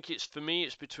 I think it's for me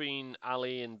it's between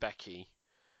Ali and Becky,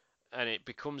 and it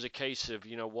becomes a case of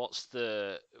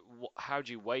how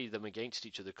do you weigh them against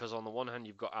each other? Because on the one hand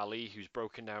you've got Ali who's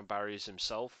broken down barriers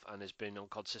himself and has been on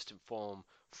consistent form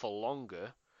for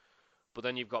longer, but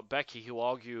then you've got Becky who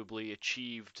arguably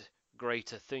achieved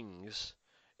greater things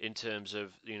in terms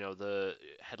of the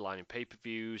headlining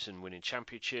pay-per-views and winning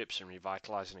championships and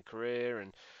revitalizing a career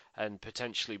and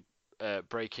potentially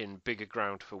breaking bigger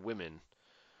ground for women.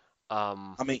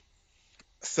 Um, I mean,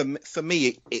 for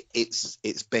me,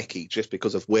 it's Becky, just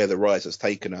because of where the rise has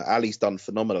taken her. Ali's done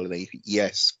phenomenally,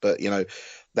 yes, but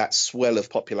that swell of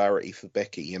popularity for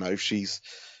Becky, she's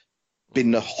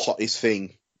been the mm, hottest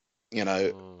thing,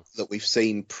 mm. that we've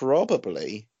seen,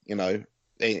 probably,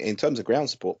 in terms of ground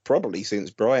support, probably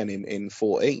since Brian in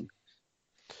 14.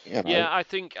 Yeah, I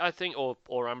think,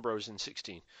 or Ambrose in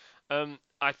 16.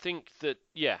 I think that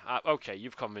okay,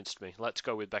 you've convinced me. Let's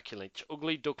go with Becky Lynch.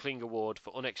 Ugly Duckling Award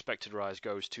for unexpected rise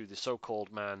goes to the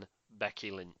so-called man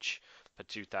Becky Lynch for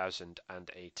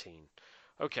 2018.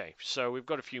 Okay, so we've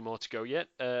got a few more to go yet.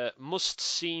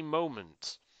 Must-see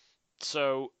moment.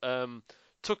 So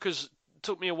took us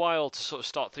took me a while to sort of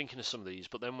start thinking of some of these,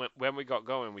 but then when we got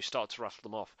going, we started to rattle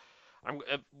them off.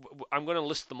 I'm going to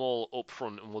list them all up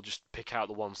front, and we'll just pick out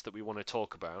the ones that we want to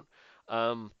talk about.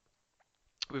 Um,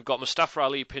 we've got Mustafa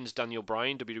Ali pins Daniel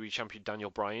Bryan, WWE Champion Daniel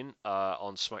Bryan,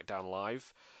 on SmackDown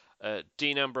Live.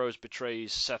 Dean Ambrose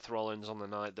betrays Seth Rollins on the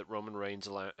night that Roman Reigns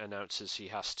announces he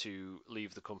has to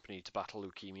leave the company to battle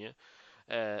leukemia.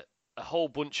 A whole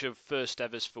bunch of first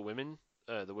evers for women.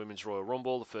 The Women's Royal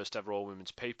Rumble, the first ever All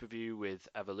Women's Pay-Per-View with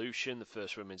Evolution, the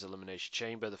first Women's Elimination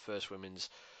Chamber, the first Women's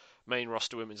Main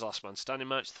Roster Women's Last Man Standing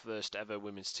match, the first ever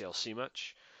Women's TLC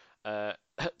match. Uh,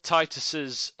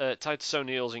 Titus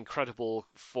O'Neil's incredible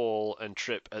fall and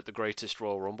trip at the Greatest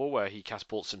Royal Rumble, where he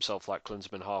catapults himself like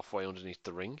Klinsman halfway underneath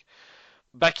the ring.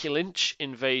 Becky Lynch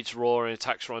invades Raw and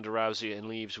attacks Ronda Rousey and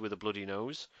leaves with a bloody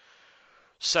nose.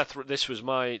 This was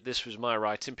my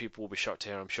writing. People will be shocked to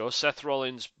hear, I'm sure. Seth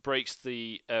Rollins breaks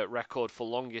the record for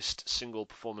longest single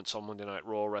performance on Monday Night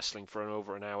Raw, wrestling for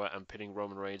over an hour and pinning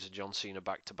Roman Reigns and John Cena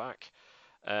back to back.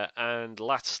 And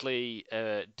lastly,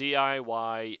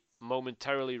 DIY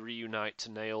momentarily reunite to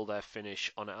nail their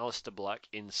finish on Aleister Black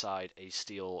inside a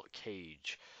steel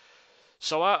cage.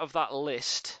 So out of that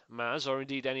list, Maz, or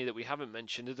indeed any that we haven't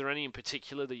mentioned, are there any in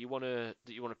particular that you wanna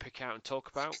pick out and talk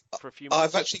about for a few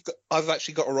minutes? I've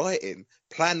actually got a write in.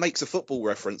 Plan makes a football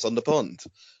reference on the pond,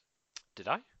 Did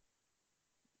I?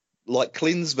 like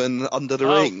Klinsman under the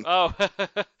Oh, ring. oh,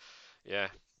 yeah.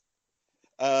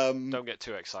 Don't get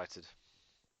too excited.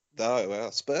 No,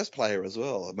 well, Spurs player as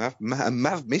well.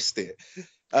 Mav missed it.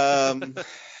 Um,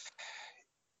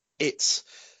 it's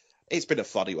it's been a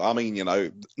funny one. I mean,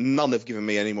 none have given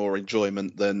me any more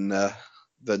enjoyment than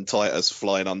Titus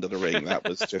flying under the ring. That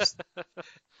was just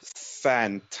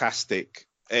fantastic.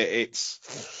 I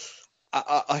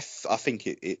think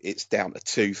it's down to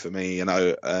two for me, and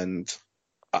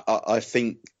I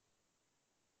think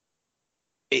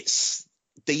it's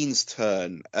Dean's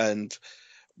turn, and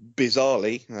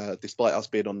bizarrely, despite us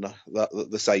being on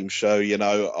the same show,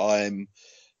 I'm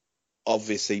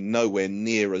obviously nowhere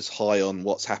near as high on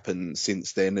what's happened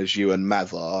since then as you and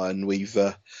Mav are, and we've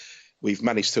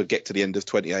managed to get to the end of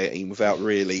 2018 without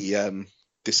really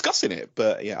discussing it.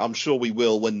 But yeah, I'm sure we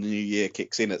will when the new year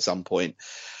kicks in at some point.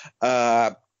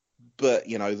 But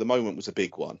the moment was a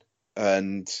big one,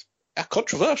 and a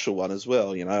controversial one as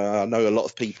well. I know a lot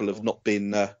of people have not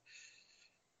been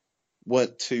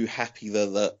weren't too happy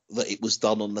that it was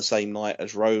done on the same night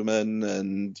as Roman,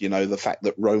 and the fact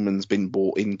that Roman's been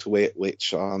brought into it,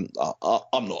 which I'm not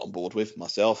on board with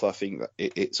myself. I think that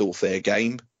it's all fair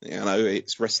game.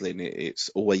 It's wrestling. It's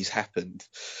always happened.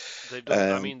 They've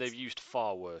done. They've used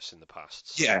far worse in the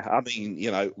past. So. Yeah,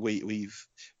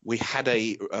 we had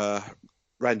a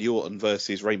Randy Orton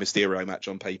versus Rey Mysterio match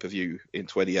on pay-per-view in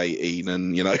 2018,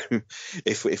 and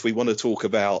if we want to talk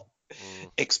about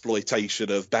exploitation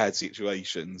of bad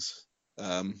situations,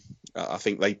 I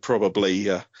think they probably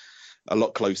a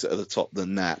lot closer to the top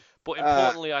than that. But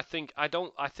importantly, I think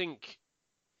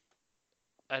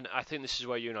this is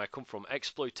where you and I come from.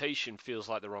 Exploitation feels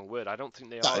like the wrong word. I don't think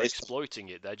they are exploiting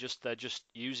it. They're just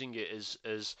using it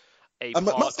as a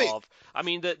part of. I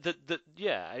mean,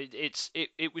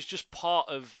 it was just part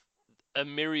of a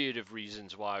myriad of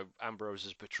reasons why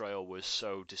Ambrose's betrayal was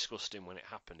so disgusting when it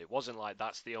happened. It wasn't like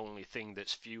that's the only thing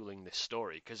that's fueling this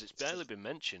story, because it's barely been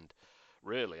mentioned,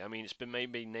 really. I mean, it's been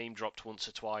maybe name dropped once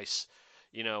or twice,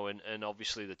 and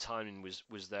obviously the timing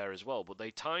was there as well. But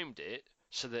they timed it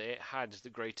so that it had the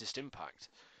greatest impact.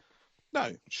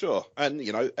 No, sure, and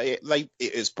it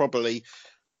is probably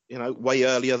way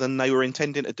earlier than they were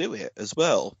intending to do it as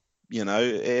well.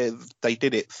 They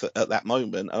did it at that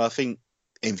moment, and I think,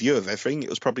 in view of everything, it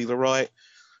was probably the right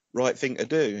thing to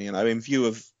do. In view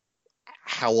of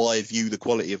how I view the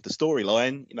quality of the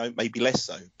storyline, maybe less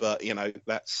so. But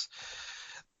that's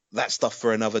stuff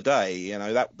for another day.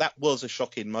 That was a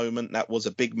shocking moment. That was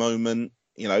a big moment.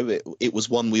 It was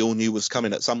one we all knew was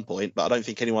coming at some point, but I don't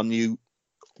think anyone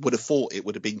would have thought it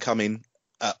would have been coming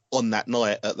on that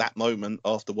night at that moment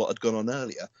after what had gone on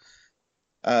earlier.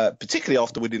 Particularly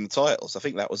after winning the titles. I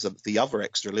think that was the other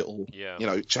extra little,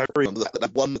 cherry on that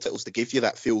one titles to give you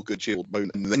that feel-good shield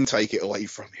moment and then take it away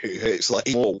from you. It's like,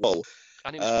 whoa.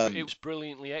 And it was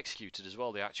brilliantly executed as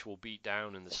well. The actual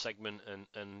beatdown and the segment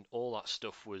and all that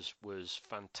stuff was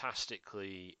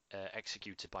fantastically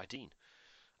executed by Dean.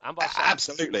 And by Sam.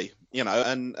 Absolutely.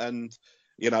 And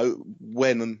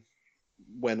when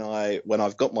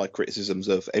I've got my criticisms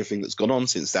of everything that's gone on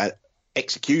since that,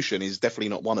 execution is definitely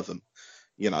not one of them.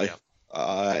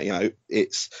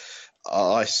 It's.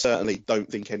 I certainly don't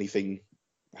think anything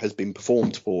has been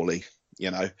performed poorly.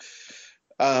 So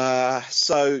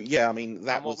yeah, I mean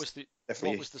that what was the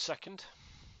second?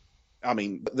 I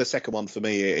mean, the second one for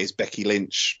me is Becky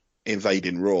Lynch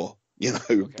invading Raw.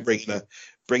 Okay.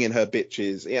 bringing her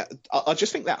bitches. Yeah, I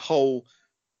just think that whole.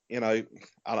 I know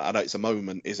it's a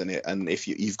moment, isn't it? And if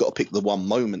you've got to pick the one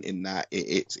moment in that,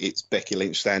 it's Becky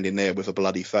Lynch standing there with a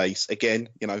bloody face. Again,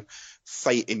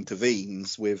 fate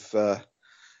intervenes with her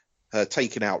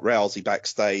taking out Rousey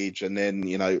backstage and then,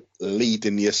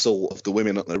 leading the assault of the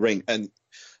women at the ring. And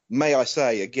may I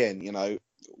say again,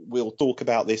 we'll talk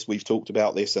about this. We've talked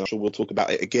about this, and I'm sure we'll talk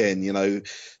about it again.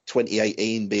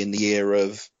 2018 being the year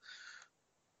of,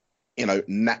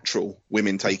 natural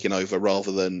women taking over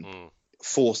rather than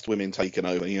forced women taking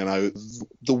over.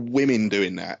 The women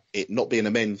doing that, it not being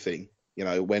a men thing.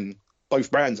 When both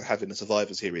brands are having a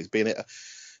Survivor Series, being it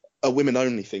a women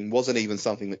only thing wasn't even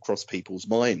something that crossed people's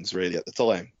minds really at the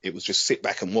time. It was just sit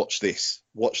back and watch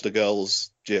the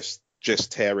girls just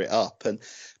tear it up. And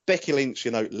Becky Lynch,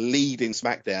 leading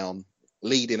SmackDown,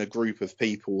 leading a group of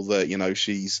people that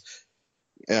she's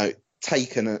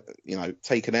taken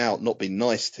out, not been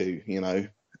nice to,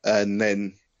 and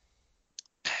then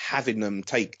having them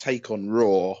take on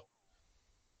Raw,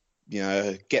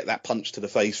 get that punch to the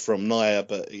face from Nia,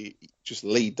 but just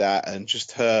lead that, and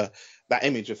just that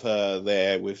image of her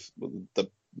there with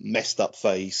the messed up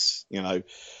face,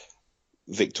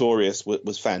 victorious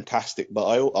was fantastic. But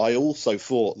I also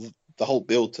thought the whole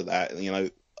build to that,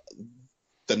 the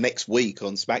next week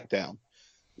on SmackDown,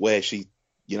 where she,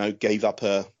 gave up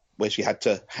her where she had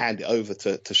to hand it over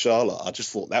to Charlotte. I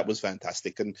just thought that was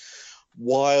fantastic. And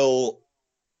while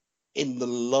in the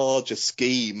larger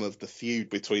scheme of the feud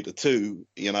between the two,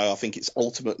 I think it's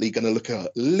ultimately going to look a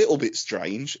little bit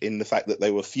strange in the fact that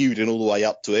they were feuding all the way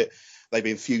up to it. They've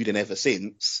been feuding ever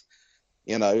since,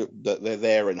 that they're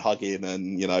there and hugging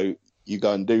and, you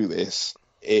go and do this.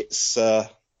 It's, I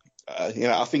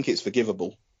think it's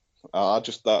forgivable. I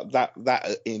just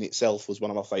that in itself was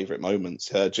one of my favourite moments.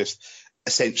 Her just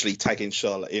essentially tagging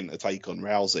Charlotte in to take on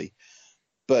Rousey.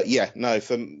 But yeah, no, it's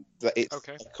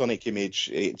Okay. iconic image.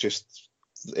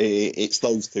 It's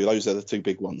those two. Those are the two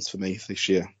big ones for me this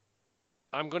year.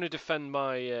 I'm going to defend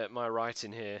my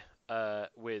writing here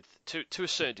with to a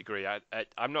certain degree.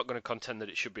 I'm not going to contend that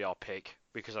it should be our pick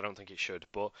because I don't think it should.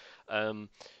 But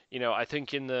I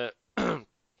think in the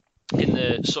in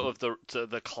the sort of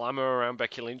the clamour around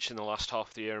Becky Lynch in the last half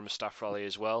of the year and Mustafa Ali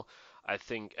as well, I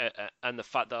think, and the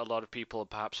fact that a lot of people have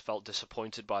perhaps felt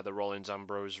disappointed by the Rollins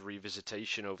Ambrose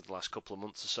revisitation over the last couple of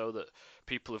months or so, that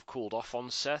people have cooled off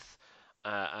on Seth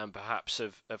and perhaps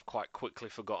have quite quickly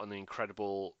forgotten the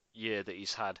incredible year that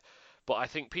he's had. But I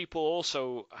think people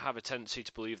also have a tendency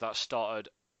to believe that started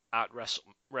at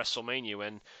WrestleMania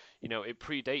when, it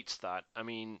predates that. I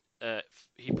mean,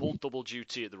 he pulled double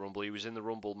duty at the Rumble. He was in the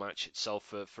Rumble match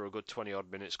itself for a good 20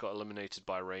 odd minutes, got eliminated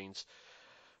by Reigns.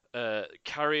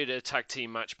 Carried a tag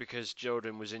team match because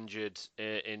Jordan was injured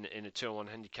in a 2-on-1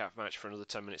 handicap match for another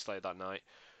 10 minutes later that night.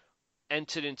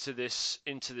 Entered into this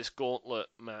gauntlet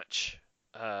match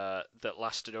that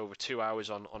lasted over 2 hours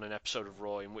on an episode of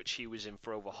Raw, in which he was in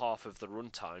for over half of the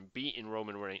runtime, beating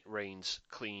Roman Reigns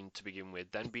clean to begin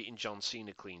with, then beating John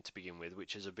Cena clean to begin with,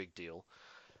 which is a big deal.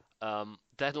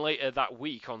 Then later that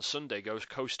week on Sunday goes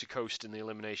coast to coast in the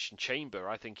Elimination Chamber.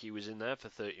 I think he was in there for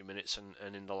 30 minutes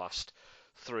and in the last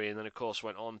 3, and then of course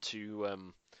went on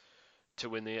to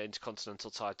win the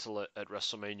Intercontinental title at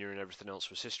WrestleMania, and everything else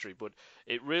was history. But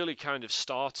it really kind of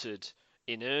started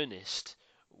in earnest,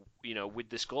 with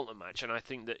this gauntlet match, and I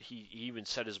think that he even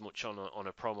said as much on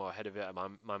a promo ahead of it.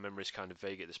 My memory's kind of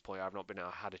vague at this point. I've not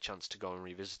had a chance to go and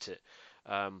revisit it.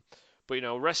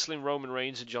 But wrestling Roman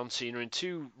Reigns and John Cena in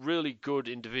 2 really good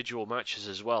individual matches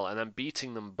as well, and then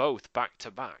beating them both back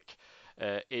to back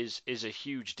is a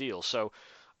huge deal. So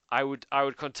I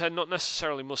would contend, not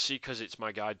necessarily must see because it's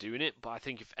my guy doing it, but I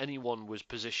think if anyone was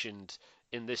positioned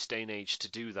in this day and age to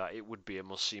do that, it would be a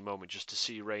must see moment, just to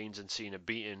see Reigns and Cena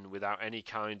beaten without any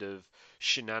kind of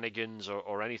shenanigans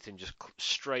or anything, just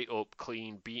straight up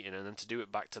clean beaten, and then to do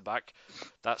it back to back,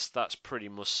 that's pretty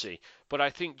must see. But I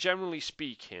think generally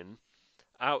speaking,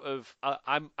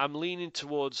 I'm leaning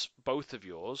towards both of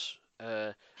yours.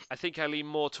 I think I lean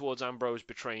more towards Ambrose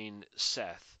betraying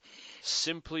Seth,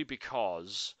 simply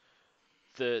because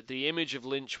the image of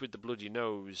Lynch with the bloody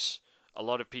nose, a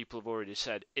lot of people have already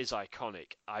said, is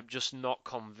iconic. I'm just not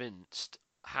convinced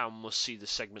how must-see the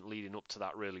segment leading up to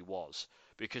that really was,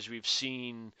 because we've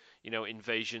seen,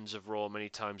 invasions of Raw many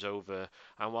times over,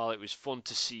 and while it was fun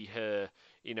to see her,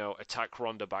 attack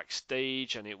Ronda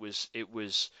backstage, and it was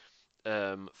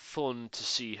fun to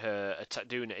see her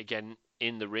doing it again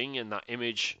in the ring, and that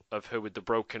image of her with the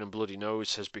broken and bloody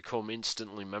nose has become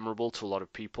instantly memorable to a lot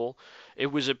of people. It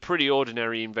was a pretty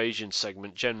ordinary invasion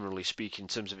segment, generally speaking, in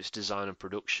terms of its design and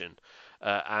production,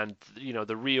 and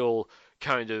the real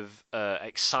kind of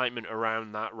excitement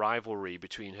around that rivalry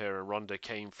between her and Ronda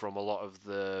came from a lot of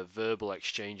the verbal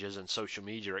exchanges and social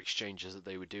media exchanges that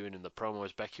they were doing in the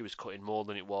promos. Becky was cutting more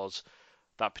than it was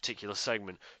that particular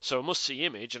segment. So a must-see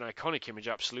image, an iconic image,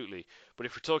 absolutely. But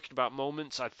if we're talking about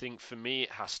moments, I think for me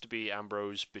it has to be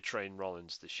Ambrose betraying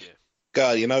Rollins this year.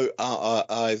 God,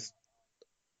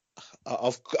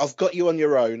 I've got you on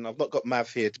your own. I've not got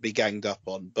Mav here to be ganged up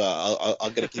on, but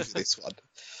I'm going to give you this one.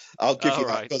 I'll give you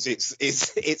that because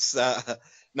it's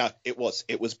no, it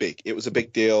was big. It was a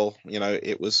big deal.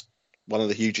 It was one of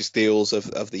the hugest deals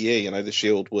of the year. The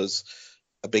Shield was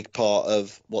a big part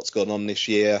of what's gone on this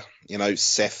year.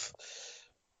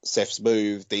 Seth's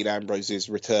move, Dean Ambrose's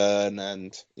return,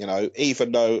 and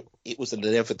even though it was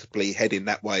inevitably heading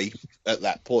that way at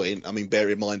that point, I mean, bear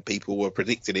in mind people were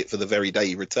predicting it for the very day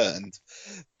he returned.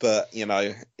 But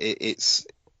it's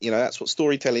that's what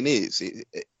storytelling is.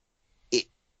 It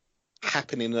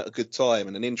happening at a good time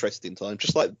and an interesting time,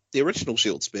 just like the original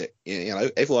Shield split.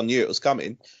 Everyone knew it was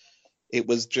coming. It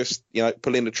was just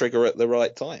pulling the trigger at the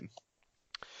right time.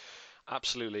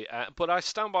 Absolutely, but I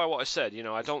stand by what I said.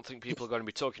 I don't think people are going to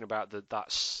be talking about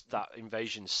that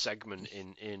invasion segment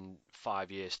in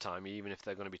 5 years' time, even if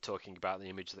they're going to be talking about the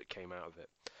image that came out of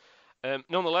it.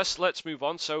 Nonetheless, let's move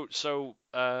on. So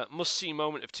must-see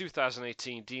moment of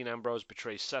 2018: Dean Ambrose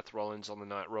betrays Seth Rollins on the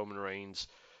night Roman Reigns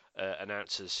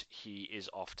announces he is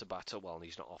off to battle. Well,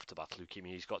 he's not off to battle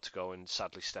leukemia. He's got to go and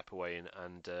sadly step away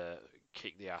and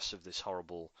kick the ass of this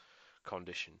horrible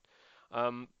condition.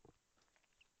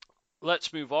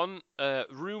 Let's move on.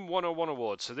 Room 101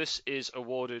 Award. So this is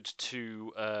awarded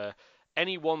to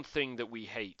any one thing that we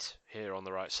hate here on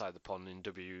the right side of the pond in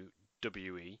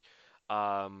WWE.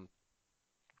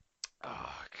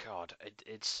 Oh God,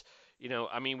 it's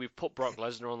I mean, we've put Brock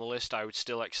Lesnar on the list. I would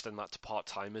still extend that to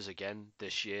part-timers again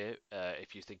this year.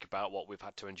 If you think about what we've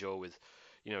had to endure with,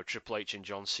 Triple H and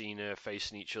John Cena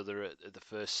facing each other at the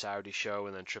first Saudi show,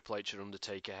 and then Triple H and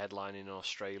Undertaker headlining in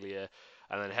Australia,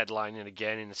 and then headlining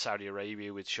again in Saudi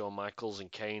Arabia with Shawn Michaels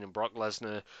and Kane, and Brock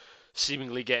Lesnar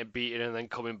seemingly getting beaten and then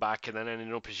coming back and then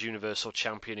ending up as Universal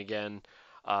Champion again.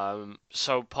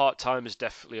 So part-time is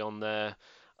definitely on there.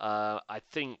 I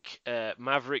think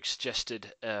Maverick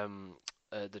suggested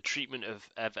the treatment of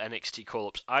NXT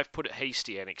call-ups. I've put it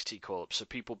hasty NXT call-ups, so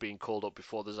people being called up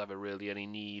before there's ever really any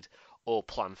need or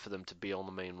plan for them to be on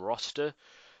the main roster.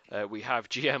 We have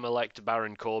GM-elect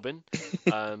Baron Corbin.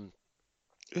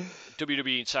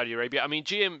 WWE in Saudi Arabia. I mean,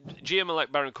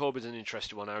 GM-elect Baron Corbin is an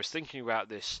interesting one. I was thinking about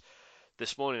this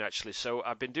morning, actually. So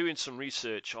I've been doing some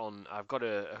research on. I've got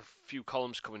a few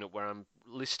columns coming up where I'm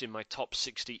listing my top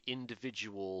 60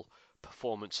 individual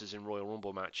performances in Royal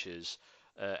Rumble matches,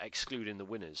 excluding the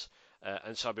winners.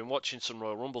 And so I've been watching some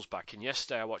Royal Rumbles back. And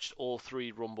yesterday I watched all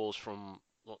 3 Rumbles from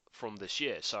this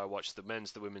year. So I watched the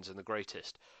men's, the women's, and the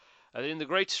greatest. And in the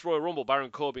greatest Royal Rumble,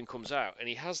 Baron Corbin comes out, and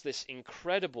he has this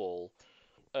incredible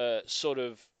sort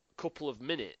of couple of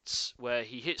minutes where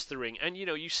he hits the ring, and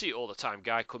you see it all the time.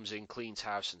 Guy comes in, cleans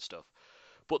house and stuff.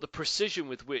 But the precision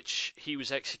with which he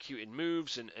was executing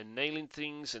moves and nailing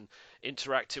things and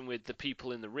interacting with the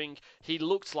people in the ring, he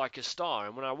looked like a star.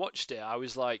 And when I watched it, I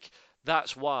was like,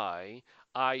 that's why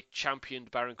I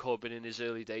championed Baron Corbin in his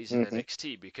early days in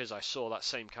NXT, because I saw that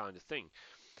same kind of thing.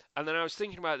 And then I was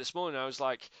thinking about it this morning. I was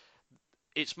like,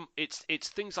 it's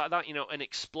things like that, an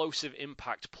explosive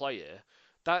impact player.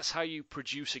 That's how you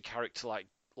produce a character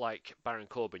like Baron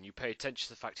Corbin. You pay attention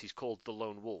to the fact he's called the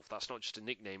Lone Wolf. That's not just a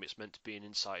nickname, it's meant to be an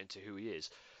insight into who he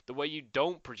is. The way you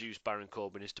don't produce Baron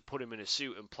Corbin is to put him in a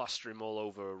suit and plaster him all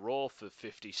over a Raw for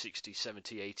 50, 60,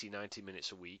 70, 80, 90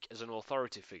 minutes a week as an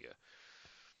authority figure.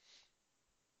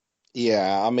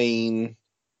 Yeah, I mean,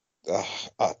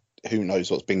 who knows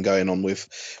what's been going on with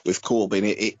Corbin.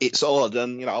 It's odd,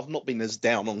 and I've not been as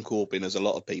down on Corbin as a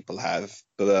lot of people have,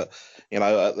 but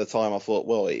at the time I thought,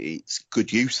 well, it's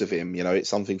good use of him. It's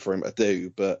something for him to do.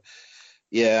 But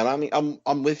yeah, and I mean,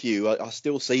 I'm with you. I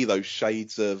still see those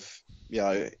shades of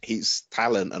his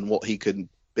talent and what he can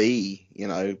be.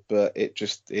 But it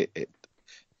just it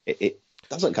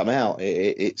doesn't come out.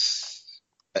 It's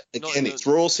again, it's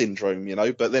Raw syndrome,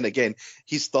 But then again,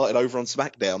 he started over on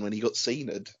SmackDown when he got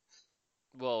Cena'd.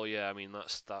 Well, yeah, I mean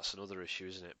that's another issue,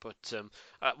 isn't it? But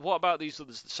what about these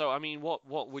others? So, I mean,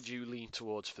 what would you lean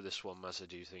towards for this one, Mazza?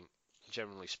 Do you think,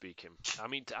 generally speaking? I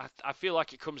mean, I feel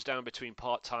like it comes down between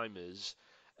part-timers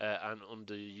and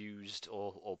underused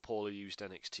or poorly used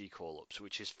NXT call-ups,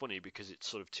 which is funny because it's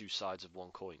sort of two sides of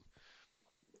one coin.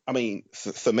 I mean,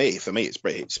 for me, it's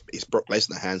Brock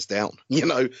Lesnar hands down.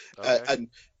 Okay. And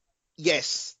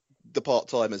yes, the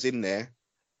part-timers in there.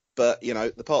 But,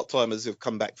 the part-timers have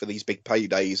come back for these big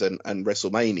paydays and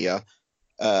WrestleMania.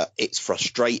 It's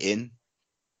frustrating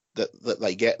that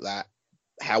they get that.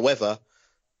 However,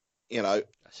 I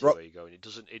see where you're going. It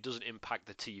doesn't impact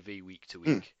the TV week to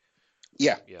week.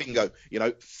 Yeah, bingo.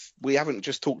 We haven't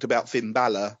just talked about Finn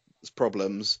Balor's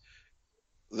problems.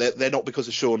 They're not because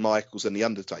of Shawn Michaels and The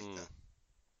Undertaker.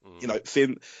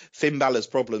 Finn Balor's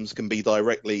problems can be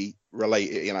directly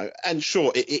related, and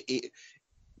sure,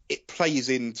 it plays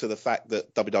into the fact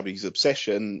that WWE's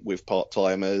obsession with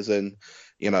part-timers and,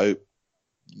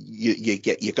 you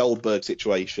get your Goldberg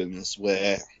situations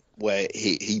where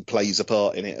he plays a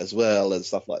part in it as well and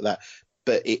stuff like that.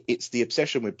 But it's the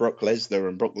obsession with Brock Lesnar,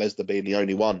 and Brock Lesnar being the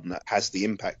only one that has the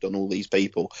impact on all these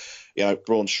people.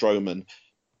 Braun Strowman,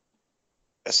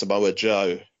 Samoa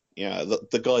Joe,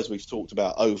 the guys we've talked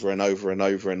about over and over and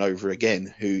over and over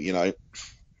again who,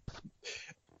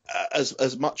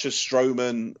 as much as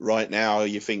Strowman right now,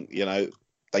 you think,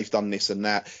 they've done this and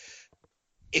that.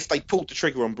 If they pulled the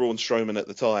trigger on Braun Strowman at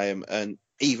the time, and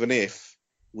even if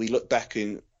we look back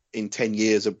in 10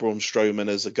 years of Braun Strowman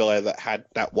as a guy that had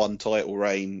that one title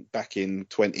reign back in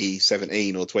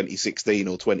 2017 or 2016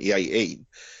 or 2018,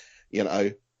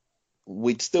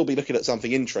 we'd still be looking at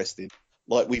something interesting.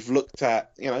 Like we've looked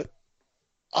at,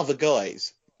 other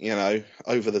guys,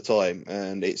 over the time,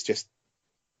 and it's just,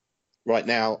 right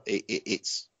now,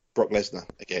 it's Brock Lesnar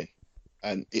again,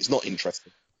 and it's not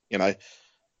interesting,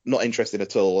 not interesting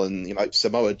at all. And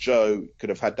Samoa Joe could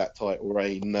have had that title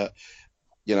reign.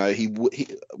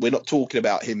 We're not talking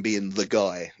about him being the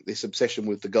guy. This obsession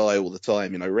with the guy all the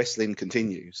time. Wrestling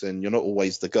continues, and you're not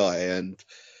always the guy. And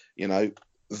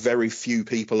very few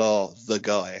people are the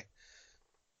guy.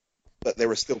 But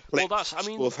there are still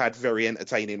plenty who have had very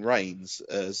entertaining reigns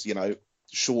as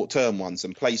short-term ones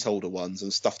and placeholder ones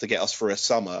and stuff to get us through a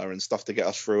summer and stuff to get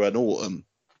us through an autumn.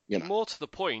 More to the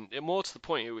point, it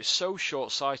was so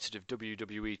short-sighted of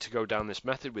WWE to go down this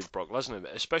method with Brock Lesnar,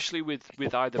 especially with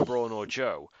either Braun or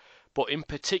Joe, but in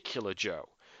particular Joe,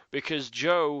 because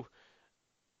Joe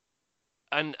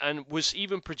and was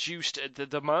even produced.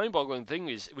 The mind-boggling thing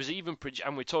is, it was even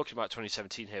and we're talking about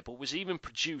 2017 here, but was even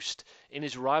produced in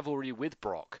his rivalry with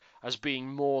Brock as being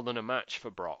more than a match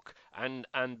for Brock, and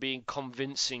being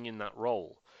convincing in that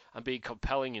role and being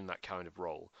compelling in that kind of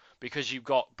role. Because you've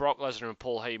got Brock Lesnar and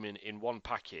Paul Heyman in one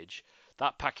package.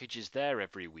 That package is there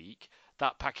every week.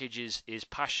 That package is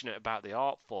passionate about the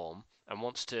art form and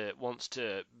wants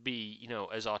to be,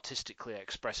 as artistically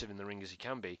expressive in the ring as he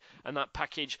can be. And that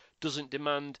package doesn't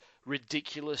demand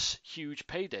ridiculous, huge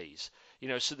paydays.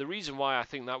 So the reason why I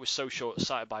think that was so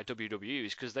short-sighted by WWE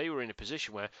is because they were in a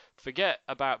position where, forget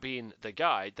about being the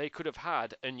guy, they could have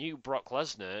had a new Brock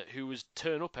Lesnar who was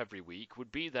turn up every week,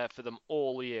 would be there for them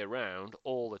all year round,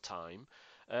 all the time,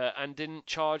 and didn't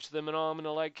charge them an arm and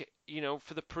a leg,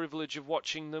 for the privilege of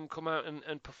watching them come out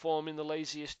and perform in the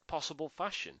laziest possible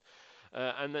fashion.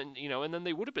 And then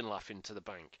they would have been laughing to the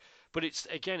bank. But it's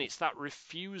that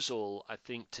refusal, I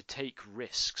think, to take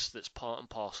risks that's part and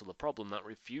parcel of the problem. That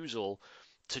refusal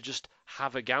to just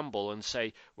have a gamble and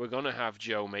say, we're going to have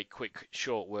Joe make quick,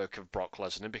 short work of Brock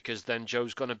Lesnar, because then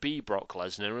Joe's going to be Brock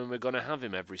Lesnar and we're going to have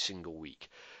him every single week.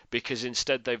 Because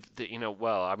instead I'm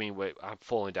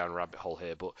falling down a rabbit hole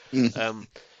here, but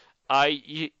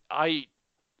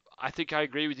I think I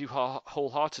agree with you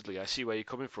wholeheartedly. I see where you're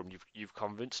coming from. You've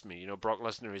convinced me. Brock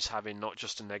Lesnar is having not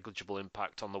just a negligible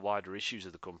impact on the wider issues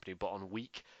of the company, but on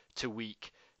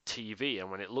week-to-week TV.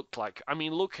 And when it looked like,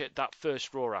 look at that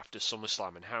first Raw after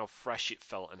SummerSlam and how fresh it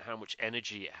felt and how much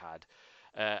energy it had,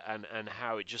 and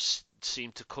how it just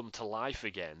seemed to come to life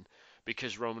again,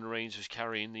 because Roman Reigns was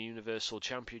carrying the Universal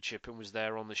Championship and was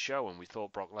there on the show, and we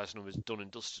thought Brock Lesnar was done and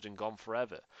dusted and gone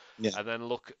forever. Yeah. And then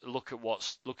look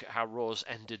at how Raw's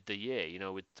ended the year,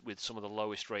 with some of the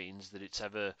lowest ratings that it's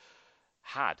ever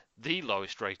had, the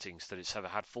lowest ratings that it's ever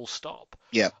had, full stop.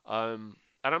 Yeah. And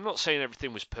I'm not saying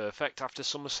everything was perfect after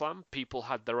SummerSlam. People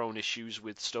had their own issues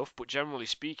with stuff, but generally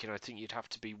speaking, I think you'd have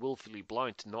to be willfully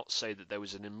blind to not say that there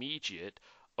was an immediate,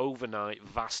 overnight,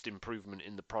 vast improvement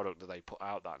in the product that they put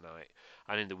out that night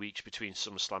and in the weeks between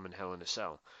SummerSlam and Hell in a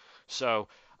Cell. So,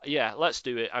 yeah, let's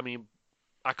do it.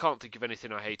 I can't think of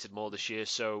anything I hated more this year.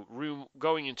 So,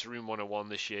 going into Room 101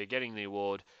 this year, getting the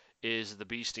award is the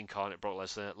Beast incarnate, Brock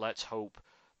Lesnar. Let's hope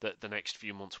that the next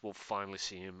few months we'll finally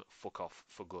see him fuck off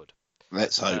for good.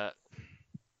 Let's hope.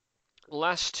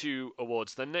 Last two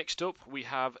awards. Then next up we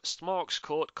have Smarks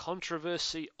Court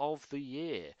Controversy of the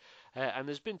Year. And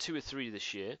there's been 2 or 3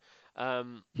 this year.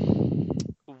 One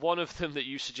of them that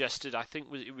you suggested, I think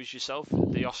it was yourself,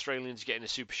 the Australians getting a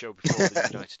Super Show before the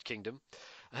United Kingdom.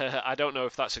 I don't know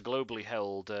if that's a globally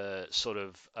held sort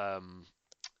of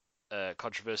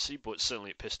controversy, but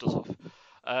certainly it pissed us off.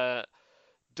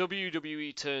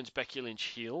 WWE turns Becky Lynch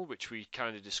heel, which we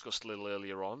kind of discussed a little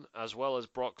earlier on, as well as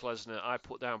Brock Lesnar. I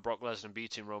put down Brock Lesnar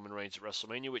beating Roman Reigns at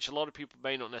WrestleMania, which a lot of people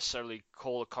may not necessarily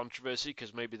call a controversy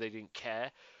because maybe they didn't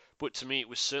care. But to me, it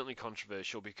was certainly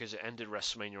controversial because it ended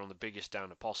WrestleMania on the biggest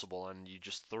downer possible, and you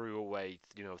just threw away,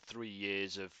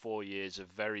 4 years of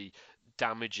very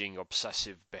damaging,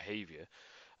 obsessive behavior.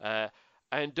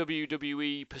 And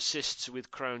WWE persists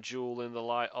with Crown Jewel in the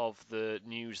light of the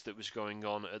news that was going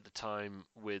on at the time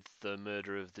with the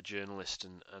murder of the journalist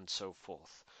and so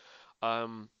forth.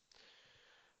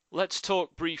 Let's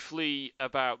talk briefly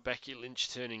about Becky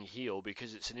Lynch turning heel,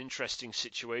 because it's an interesting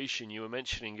situation. You were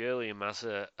mentioning earlier,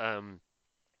 Mazza,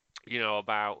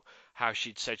 about how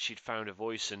she'd said she'd found a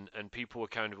voice, and people were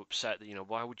kind of upset that,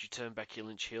 why would you turn Becky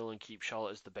Lynch heel and keep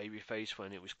Charlotte as the babyface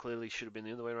when it was clearly should have been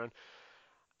the other way around?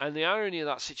 And the irony of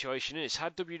that situation is,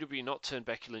 had WWE not turned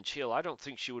Becky Lynch heel, I don't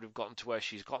think she would have gotten to where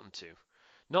she's gotten to.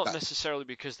 Not necessarily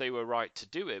because they were right to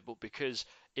do it, but because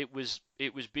it was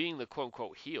being the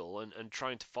quote-unquote heel and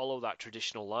trying to follow that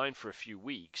traditional line for a few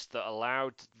weeks that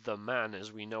allowed the man, as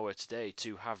we know her today,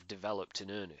 to have developed in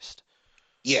earnest.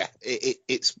 Yeah,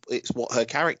 it's what her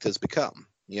character's become.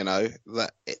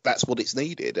 That's what it's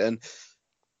needed, and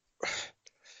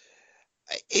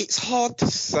it's hard to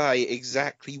say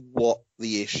exactly what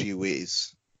the issue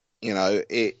is.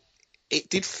 It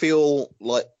did feel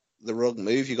like the wrong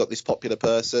move. You got this popular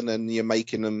person, and you're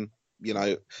making them. You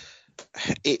know,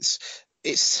 it's.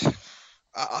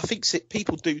 I think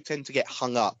people do tend to get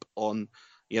hung up on,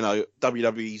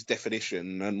 WWE's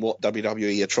definition and what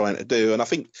WWE are trying to do, and I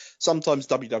think sometimes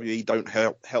WWE don't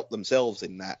help themselves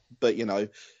in that. But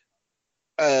you've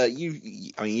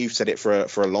said it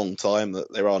for a long time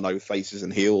that there are no faces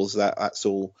and heels. That's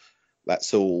all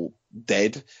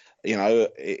dead.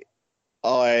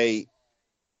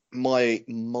 My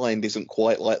mind isn't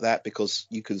quite like that, because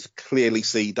you can clearly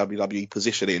see WWE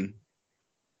positioning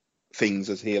things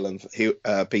as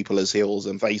people as heels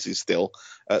and faces still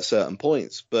at certain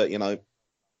points. But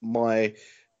my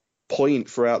point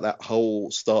throughout that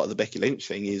whole start of the Becky Lynch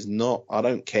thing is not, I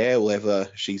don't care whether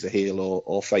she's a heel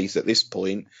or face at this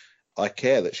point. I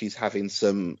care that she's having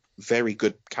some very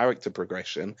good character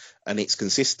progression, and it's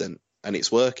consistent and it's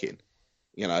working,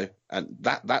 and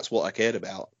that's what I cared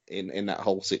about in that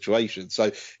whole situation.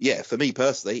 So yeah, for me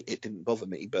personally, it didn't bother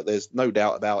me, but there's no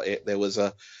doubt about it. There was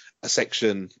a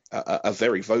section, a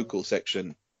very vocal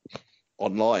section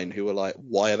online, who were like,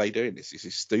 why are they doing this? This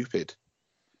is stupid.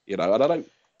 And I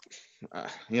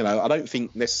don't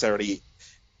think necessarily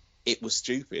it was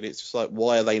stupid. It's just like,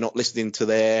 why are they not listening to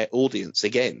their audience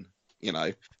again?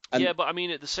 And, yeah, but I mean,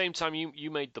 at the same time,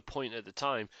 you made the point at the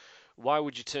time. Why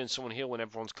would you turn someone heel when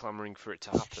everyone's clamoring for it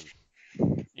to happen?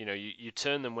 You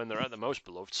turn them when they're at the most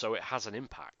beloved, so it has an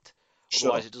impact. sure.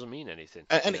 Otherwise, it doesn't mean anything.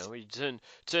 You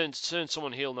turn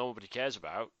someone heel nobody cares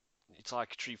about. It's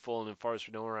like a tree falling in the forest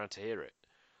with no one around to hear it.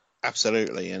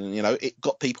 Absolutely, and it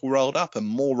got people riled up, and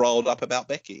more riled up about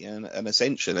Becky, and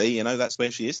essentially, that's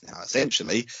where she is now.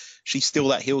 Essentially, she's still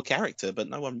that heel character, but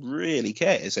no one really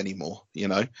cares anymore.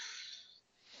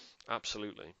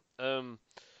 Absolutely.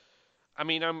 I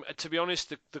mean, to be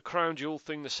honest, the crown jewel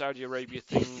thing, the Saudi Arabia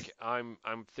thing, I'm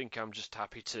just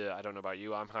happy to. I don't know about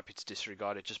you. I'm happy to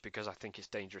disregard it, just because I think it's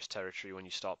dangerous territory when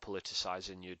you start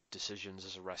politicizing your decisions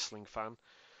as a wrestling fan.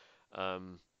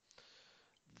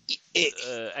 It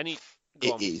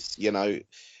on. is,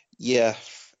 yeah.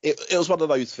 It was one of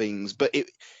those things, but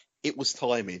it was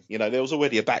timing. There was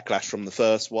already a backlash from the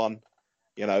first one,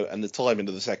 and the timing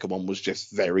of the second one was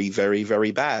just very, very,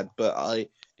 very bad. But my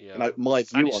view and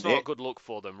it's on not it, a good look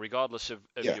for them, regardless of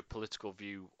yeah. your political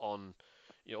view on,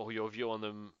 your view on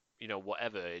them,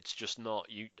 whatever. It's just not,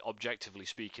 objectively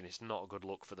speaking, it's not a good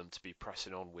look for them to be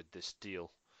pressing on with this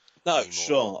deal. No, anymore.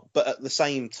 sure, but at the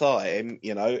same time,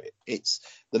 it's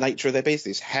the nature of their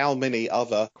business. How many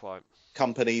other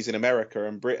companies in America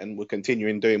and Britain were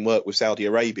continuing doing work with Saudi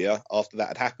Arabia after that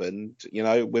had happened,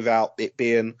 without it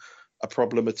being a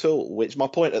problem at all? Which, my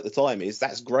point at the time is,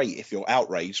 that's great if you're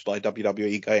outraged by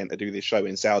WWE going to do this show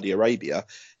in Saudi Arabia.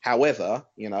 However,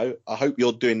 I hope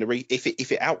you're doing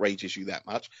if it outrages you that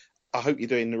much, I hope you're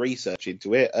doing the research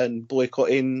into it and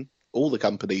boycotting all the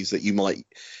companies that you might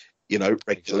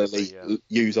regularly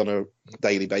use on a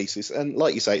daily basis. And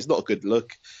like you say, it's not a good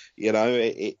look,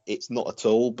 it's not at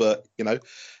all. But,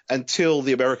 until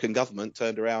the American government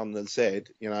turned around and said,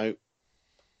 you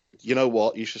know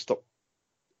what, you should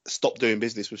stop doing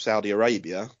business with Saudi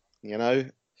Arabia,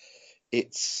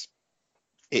 it's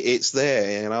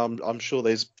there. I'm sure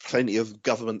there's plenty of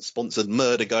government sponsored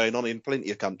murder going on in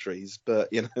plenty of countries, but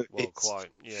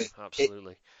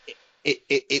absolutely.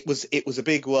 It was a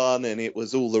big one, and it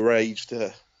was all the rage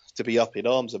to be up in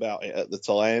arms about it at the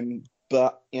time.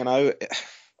 But I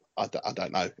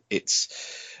don't know.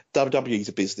 It's WWE's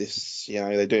a business.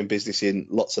 They're doing business in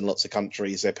lots and lots of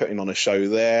countries. They're putting on a show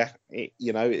there.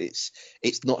 It's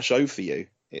not a show for you.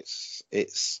 It's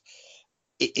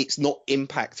not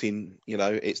impacting.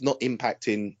 It's not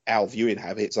impacting our viewing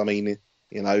habits. I mean,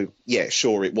 yeah,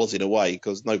 sure, it was in a way,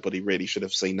 because nobody really should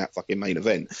have seen that fucking main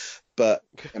event. But,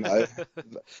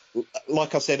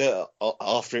 like I said,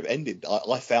 after it ended,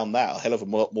 I found that a hell of a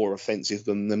lot more offensive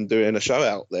than them doing a show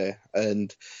out there.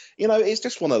 And, it's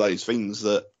just one of those things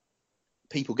that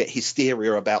people get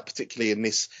hysteria about, particularly in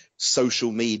this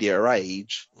social media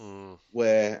age,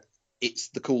 where it's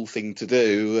the cool thing to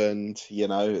do. And,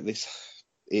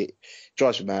 it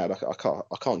drives me mad.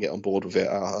 I can't get on board with it.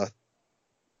 I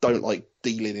don't like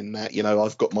dealing in that.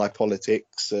 I've got my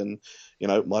politics, and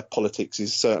my politics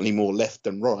is certainly more left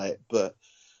than right, but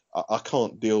I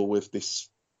can't deal with this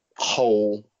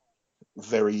whole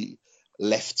very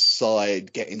left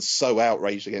side getting so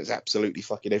outraged against absolutely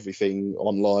fucking everything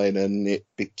online, and it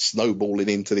snowballing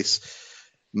into this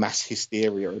mass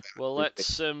hysteria. Well,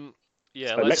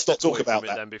 Yeah, So let's let's not step talk away from about it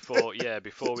that. then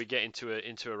before we get into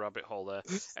a rabbit hole there.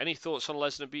 Any thoughts on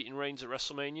Lesnar beating Reigns at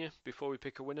WrestleMania before we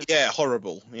pick a winner? Yeah,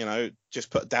 horrible. Just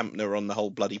put a dampener on the whole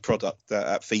bloody product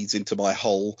that feeds into my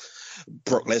whole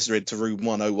Brock Lesnar into Room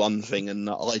 101 thing and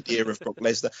the idea of Brock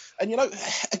Lesnar. And,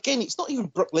 again, it's not even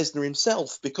Brock Lesnar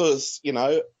himself because,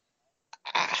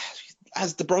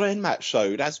 as the Brian match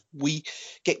showed, as we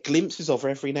get glimpses of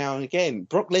every now and again,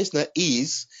 Brock Lesnar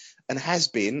is and has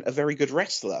been a very good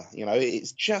wrestler.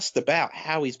 It's just about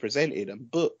how he's presented and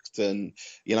booked, and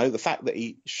the fact that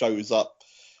he shows up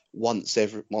once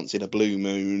in a blue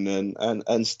moon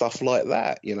and stuff like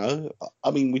that.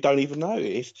 I mean, we don't even know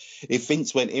if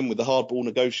Vince went in with the hardball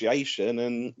negotiation,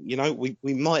 and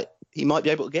we might he might be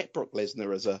able to get Brock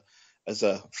Lesnar as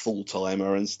a full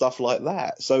timer and stuff like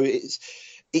that. So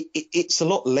it's a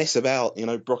lot less about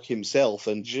Brock himself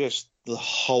and just the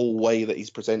whole way that he's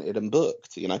presented and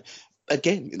booked.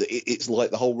 Again, it's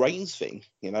like the whole Reigns thing.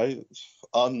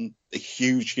 I'm a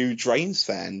huge Reigns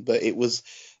fan, but it was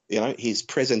his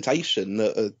presentation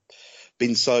that had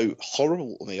been so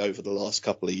horrible to me over the last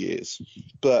couple of years.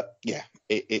 But yeah,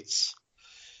 it's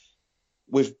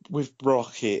with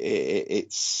Brock,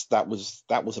 it's that was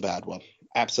a bad one.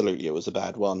 Absolutely, it was a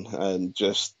bad one, and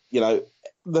just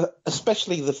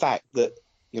especially the fact that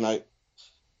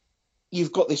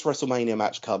you've got this WrestleMania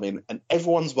match coming, and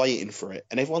everyone's waiting for it,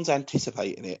 and everyone's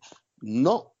anticipating it.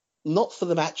 Not for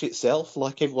the match itself,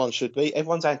 like everyone should be.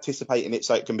 Everyone's anticipating it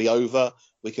so it can be over.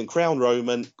 We can crown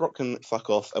Roman, Brock can fuck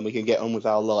off, and we can get on with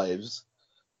our lives.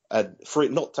 And for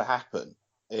it not to happen,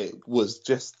 it was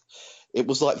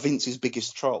like Vince's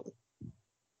biggest troll.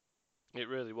 It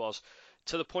really was.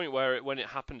 To the point where when it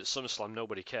happened at SummerSlam,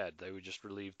 nobody cared. They were just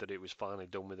relieved that it was finally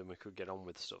done with and we could get on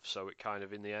with stuff. So it kind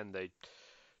of, in the end, they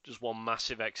just one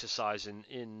massive exercise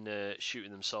in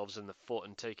shooting themselves in the foot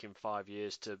and taking 5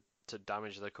 years to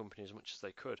damage their company as much as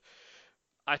they could.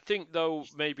 I think, though,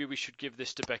 maybe we should give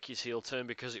this to Becky's heel turn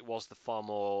because it was the far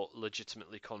more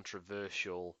legitimately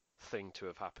controversial thing to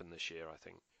have happened this year, I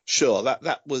think. Sure,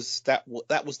 that was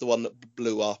the one that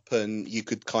blew up, and you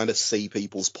could kind of see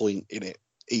people's point in it,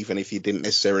 even if you didn't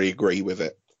necessarily agree with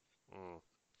it. Mm.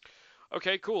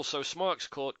 Okay, cool. So Smarks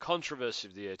Court controversy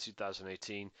of the year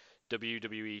 2018.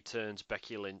 WWE turns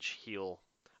Becky Lynch heel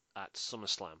at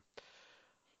SummerSlam.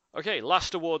 Okay,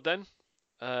 last award then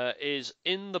is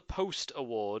in the Post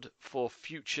Award for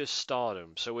Future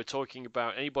Stardom. So we're talking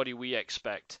about anybody we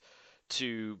expect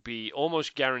to be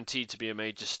almost guaranteed to be a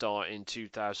major star in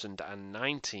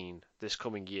 2019, this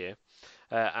coming year.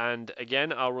 And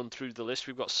again, I'll run through the list.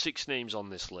 We've got 6 names on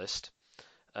this list.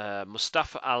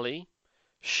 Mustafa Ali,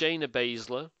 Shayna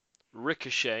Baszler,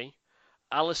 Ricochet,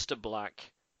 Aleister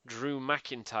Black, Drew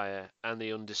McIntyre, and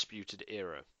the Undisputed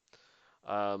Era.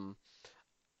 Um,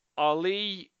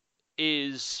 Ali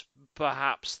is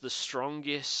perhaps the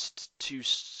strongest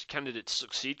candidate to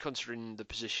succeed, considering the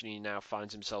position he now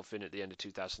finds himself in at the end of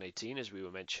 2018, as we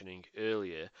were mentioning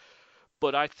earlier.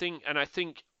 But I think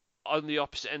on the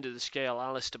opposite end of the scale,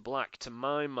 Aleister Black, to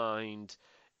my mind,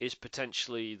 is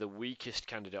potentially the weakest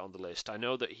candidate on the list. I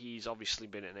know that he's obviously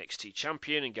been an NXT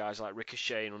champion, and guys like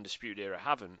Ricochet and Undisputed Era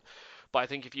haven't. But I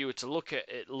think if you were to look at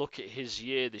his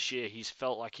year this year, he's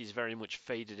felt like he's very much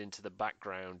faded into the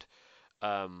background.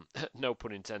 No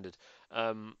pun intended.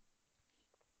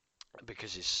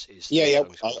 Because his Yeah, theme yeah,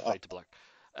 song is called Fade to Black.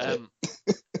 got it. Um,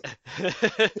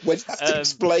 We'd have to um,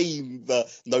 explain the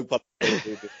no pun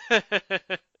intended.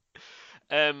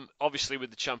 Obviously with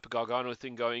the Ciampa Gargano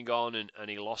thing going on, and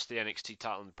he lost the NXT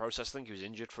title in the process. I think he was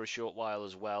injured for a short while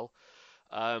as well.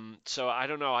 So I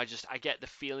don't know. I get the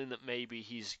feeling that maybe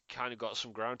he's kind of got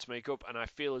some ground to make up, and I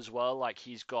feel as well like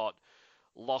he's got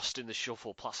lost in the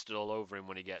shuffle plastered all over him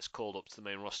when he gets called up to the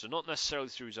main roster. Not necessarily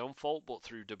through his own fault, but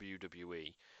through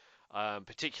WWE.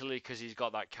 Particularly because he's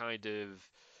got that kind of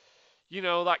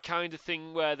that kind of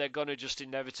thing where they're going to just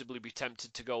inevitably be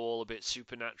tempted to go all a bit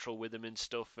supernatural with him and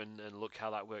stuff, and look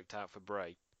how that worked out for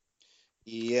Bray.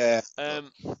 Yeah.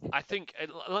 I think,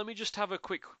 let me just have a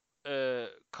quick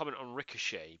comment on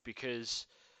Ricochet, because,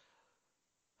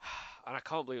 and I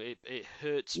can't believe it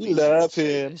hurts You me to even love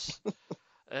say him. this.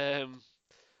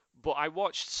 But I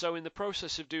watched, so in the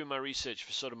process of doing my research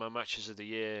for sort of my Matches of the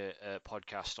Year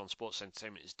podcast on Sports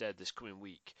Entertainment is Dead this coming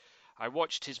week, I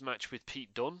watched his match with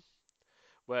Pete Dunne,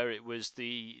 where it was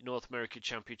the North American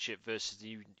Championship versus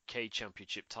the UK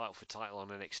Championship title for title on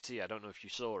NXT. I don't know if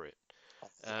you saw it.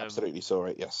 Absolutely saw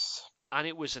it, yes. And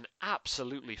it was an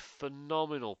absolutely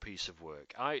phenomenal piece of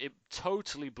work. It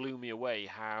totally blew me away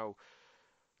how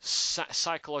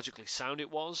psychologically sound it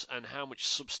was, and how much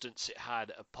substance it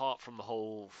had apart from the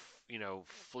whole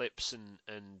flips and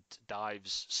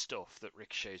dives stuff that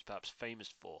Ricochet is perhaps famous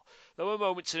for. There were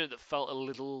moments in it that felt a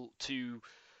little too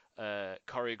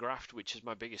choreographed, which is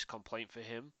my biggest complaint for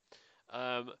him.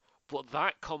 Um, but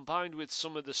that combined with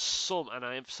and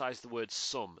I emphasize the word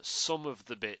some of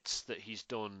the bits that he's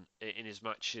done in his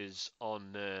matches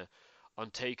on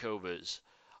takeovers,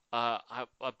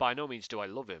 by no means do I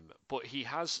love him, but he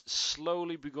has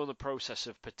slowly begun the process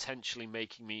of potentially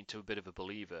making me into a bit of a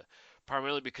believer,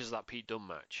 primarily because of that Pete Dunne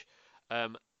match.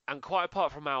 And quite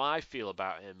apart from how I feel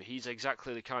about him, he's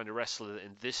exactly the kind of wrestler that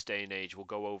in this day and age will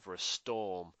go over a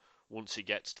storm once he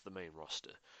gets to the main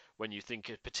roster. When you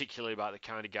think particularly about the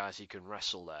kind of guys he can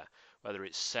wrestle there, whether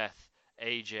it's Seth,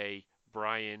 AJ,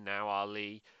 Bryan, now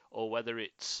Ali, or whether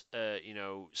it's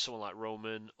someone like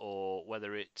Roman, or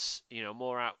whether it's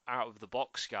more out of the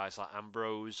box guys like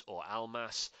Ambrose or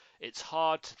Almas. It's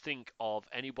hard to think of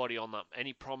any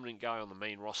prominent guy on the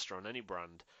main roster on any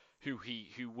brand who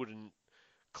wouldn't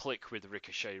click with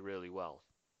Ricochet really well.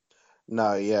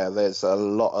 No, yeah, there's a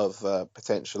lot of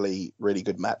potentially really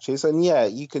good matches, and yeah,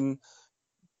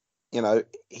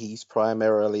 he's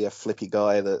primarily a flippy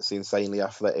guy that's insanely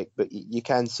athletic, but you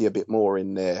can see a bit more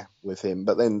in there with him.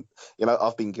 But then,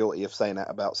 I've been guilty of saying that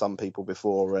about some people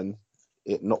before and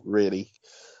it not really,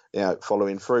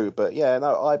 following through. But yeah,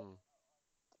 no,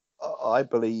 I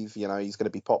believe, he's going to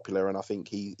be popular, and I think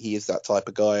he is that type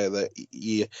of guy that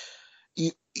you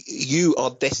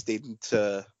are destined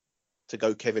to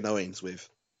go Kevin Owens with,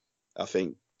 I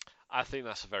think. I think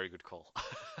that's a very good call.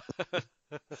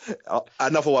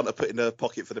 Another one to put in the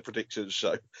pocket for the predictions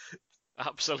show.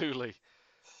 Absolutely.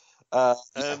 Yeah.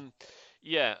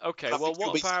 Yeah. Okay. Well,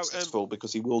 what about successful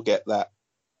because he will get that.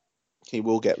 He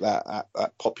will get that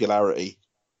popularity.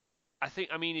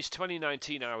 I mean, his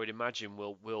 2019, I would imagine,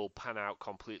 will pan out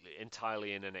completely,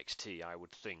 entirely in NXT. I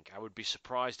would think. I would be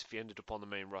surprised if he ended up on the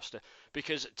main roster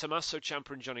because Tommaso Ciampa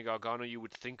and Johnny Gargano, you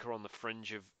would think, are on the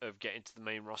fringe of getting to the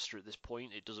main roster at this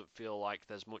point. It doesn't feel like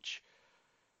there's much,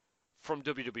 from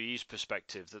WWE's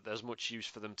perspective, that there's much use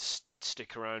for them to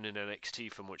stick around in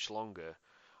NXT for much longer.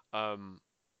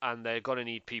 And they're going to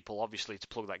need people, obviously, to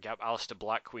plug that gap. Aleister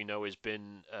Black, we know, has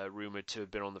been rumoured to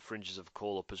have been on the fringes of a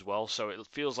call-up as well. So it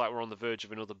feels like we're on the verge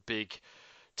of another big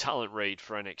talent raid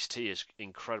for NXT, as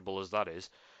incredible as that is,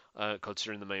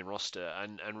 considering the main roster.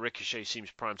 And Ricochet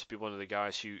seems primed to be one of the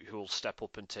guys who will step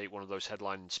up and take one of those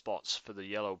headlining spots for the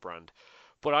yellow brand.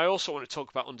 But I also want to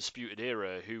talk about Undisputed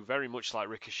Era, who very much like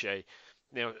Ricochet,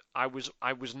 I was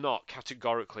not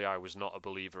categorically. I was not a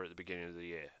believer at the beginning of the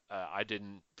year. I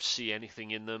didn't see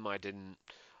anything in them. I didn't,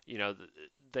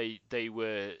 they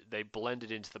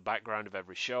blended into the background of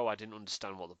every show. I didn't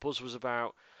understand what the buzz was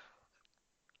about.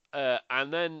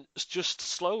 And then just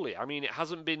slowly, I mean, it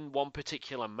hasn't been one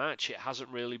particular match. It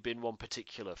hasn't really been one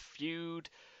particular feud.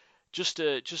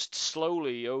 Just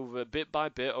slowly, over bit by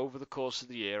bit, over the course of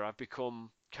the year, I've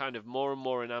become kind of more and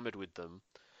more enamored with them.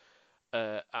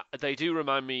 They do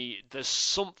remind me. There's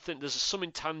some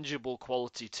intangible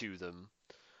quality to them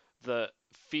that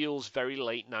feels very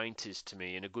late 90s to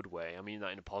me in a good way. I mean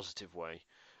that in a positive way.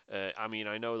 I mean,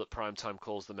 I know that Primetime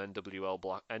calls them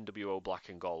NWO Black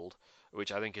and Gold,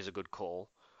 which I think is a good call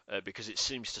because it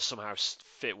seems to somehow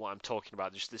fit what I'm talking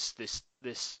about. Just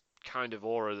this kind of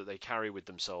aura that they carry with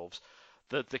themselves.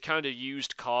 The kind of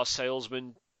used car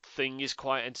salesman thing is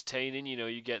quite entertaining.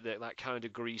 You get that kind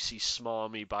of greasy,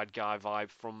 smarmy, bad guy vibe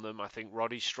from them. I think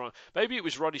Roddy Strong. Maybe it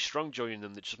was Roddy Strong joining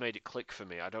them that just made it click for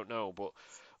me. I don't know, but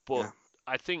Yeah.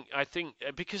 I think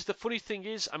because the funny thing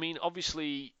is, I mean,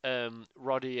 obviously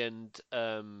Roddy and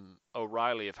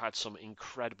O'Reilly have had some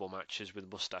incredible matches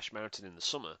with Mustache Mountain in the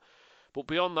summer. But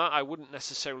beyond that, I wouldn't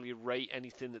necessarily rate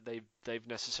anything that they've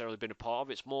necessarily been a part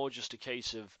of. It's more just a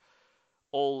case of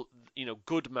all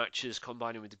good matches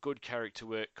combining with good character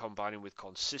work, combining with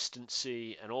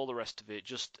consistency, and all the rest of it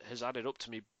just has added up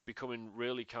to me becoming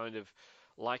really kind of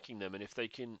liking them. And if they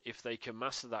can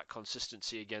master that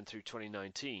consistency again through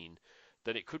 2019,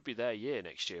 then it could be their year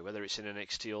next year, whether it's in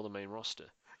NXT or the main roster.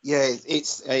 Yeah,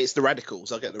 it's the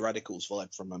Radicals. I get the Radicals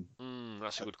vibe from them.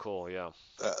 That's a good call, yeah.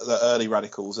 The early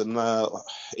Radicals, and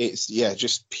it's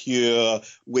just pure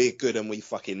we're good and we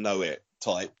fucking know it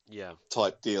type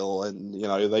deal. And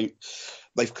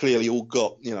they've clearly all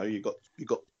got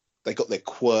they got their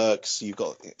quirks. You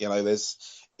got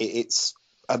it's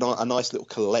a nice little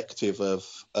collective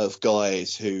of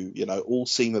guys who all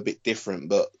seem a bit different,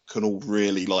 but can all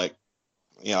really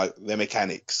their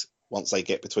mechanics once they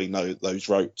get between those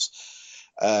ropes.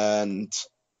 And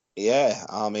yeah,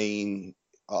 I mean,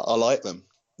 I like them.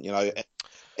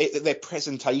 Their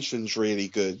presentation's really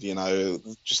good,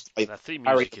 just And their theme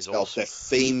carry music is themselves, awesome. their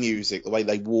theme music, the way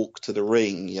they walk to the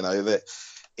ring, that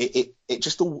it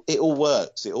just all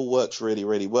works. It all works really,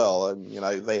 really well, and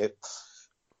they're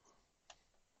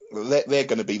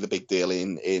going to be the big deal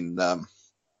in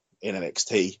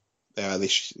NXT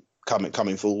this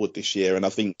coming forward this year, and I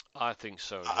think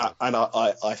So. Yeah.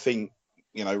 I think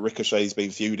Ricochet's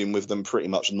been feuding with them pretty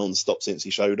much non-stop since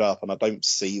he showed up, and I don't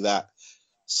see that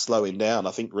slowing down.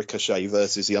 I think Ricochet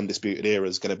versus the Undisputed Era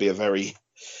is going to be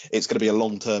a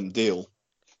long-term deal.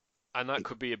 And that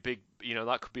could be a big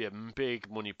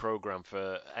money program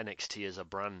for NXT as a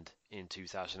brand in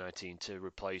 2019 to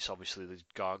replace obviously the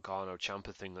Gargano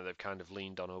Ciampa thing that they've kind of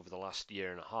leaned on over the last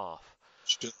year and a half.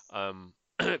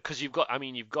 Because you've got a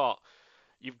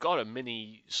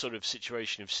mini sort of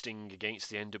situation of Sting against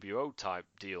the NWO type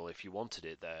deal if you wanted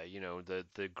it there.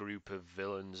 The group of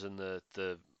villains and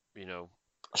the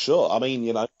Sure, I mean,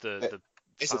 the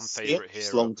it's fan favorite serious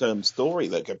hero. long-term story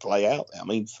that could play out there. I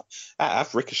mean,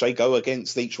 have Ricochet go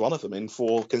against each one of them in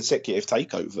 4 consecutive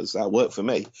takeovers. That'll work for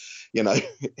me.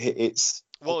 It's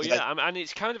Well, yeah, and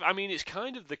it's kind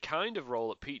of the kind of role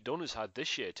that Pete Dunne has had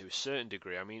this year to a certain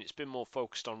degree. I mean, it's been more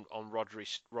focused on Roderick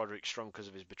Strong because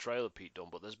of his betrayal of Pete Dunne,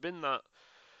 but there's been that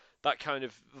kind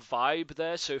of vibe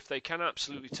there. So if they can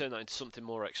absolutely turn that into something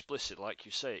more explicit, like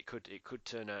you say, it could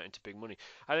turn out into big money.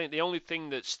 I think the only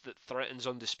thing that threatens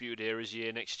Undisputed Era's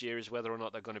year next year is whether or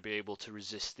not they're going to be able to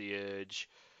resist the urge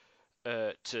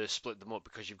to split them up,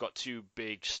 because you've got 2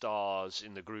 big stars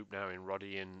in the group now in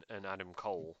Roddy and Adam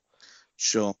Cole.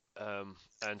 Sure. And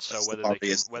so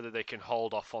That's whether they can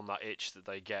hold off on that itch that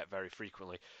they get very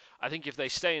frequently. I think if they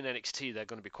stay in NXT, they're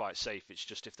going to be quite safe. It's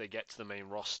just if they get to the main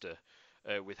roster,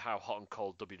 with how hot and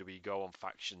cold WWE go on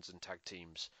factions and tag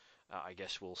teams, I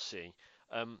guess we'll see.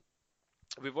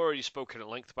 We've already spoken at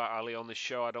length about Ali on this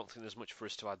show. I don't think there's much for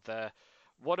us to add there.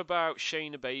 What about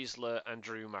Shayna Baszler and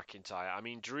Drew McIntyre? I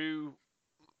mean,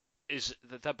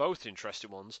 they're both interesting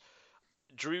ones.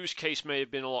 Drew's case may have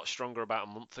been a lot stronger about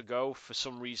a month ago. For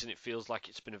some reason, it feels like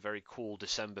it's been a very cool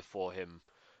December for him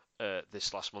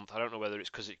this last month. I don't know whether it's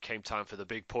because it came time for the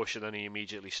big push and then he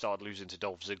immediately started losing to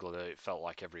Dolph Ziggler, it felt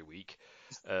like every week,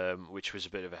 which was a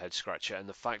bit of a head scratcher. And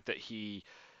the fact that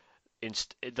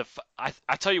I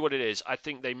tell you what it is, I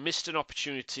think they missed an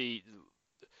opportunity.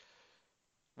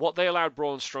 What they allowed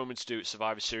Braun Strowman to do at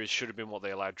Survivor Series should have been what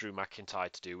they allowed Drew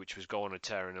McIntyre to do, which was go on a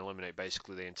tear and eliminate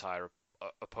basically the entire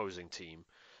opposing team.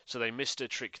 So they missed a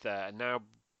trick there, and now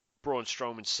Braun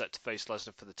Strowman's set to face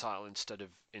Lesnar for the title instead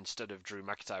of Drew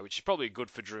McIntyre, which is probably good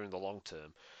for Drew in the long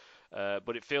term.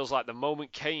 But it feels like the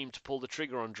moment came to pull the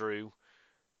trigger on Drew,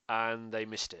 and they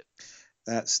missed it.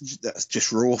 That's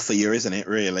just Raw for you, isn't it?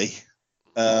 Really.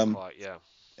 Not quite, yeah.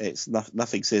 It's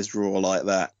nothing says Raw like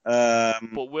that.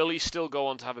 But will he still go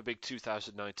on to have a big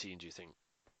 2019? Do you think?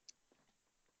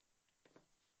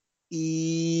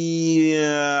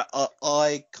 Yeah,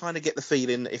 I kind of get the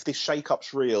feeling if this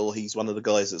shake-up's real, he's one of the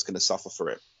guys that's going to suffer for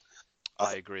it.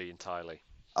 I agree entirely.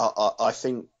 I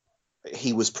think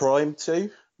he was primed to,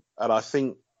 and I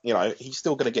think he's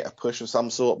still going to get a push of some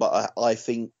sort. But I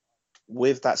think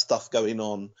with that stuff going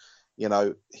on,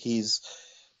 he's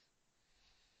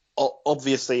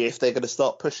obviously if they're going to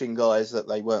start pushing guys that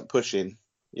they weren't pushing,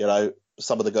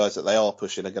 some of the guys that they are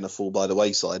pushing are going to fall by the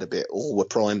wayside a bit, or were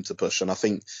primed to push. And I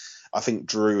think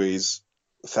Drew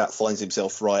finds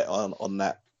himself right on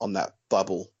that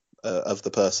bubble of the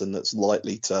person that's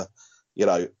likely to,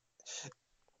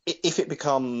 if it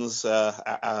becomes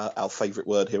our favourite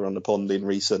word here on the pond in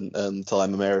recent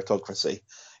time, a meritocracy.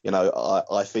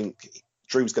 I think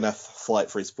Drew's going to fight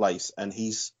for his place, and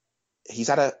he's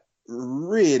had a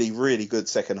really, really good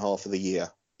second half of the year.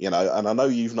 And I know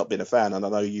you've not been a fan, and I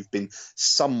know you've been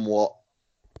somewhat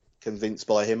convinced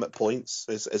by him at points.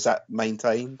 Is that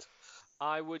maintained?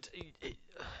 I would.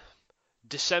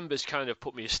 December's kind of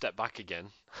put me a step back again.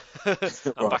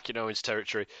 I'm back in Owens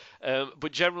territory.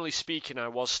 But generally speaking, I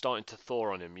was starting to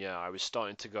thaw on him. Yeah, I was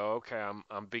starting to go, okay,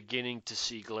 I'm beginning to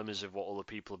see glimmers of what other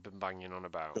people have been banging on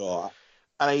about. Sure.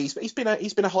 And he's been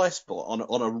a high spot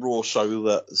on a Raw show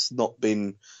that's not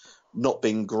been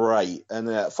great.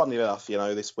 And funnily enough,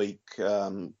 this week,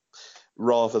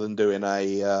 rather than doing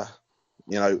a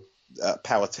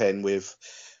Power 10 with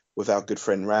our good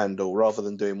friend Randall, rather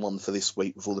than doing one for this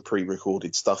week with all the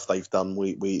pre-recorded stuff they've done,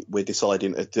 we're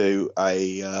deciding to do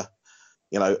a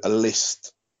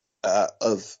list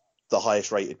of the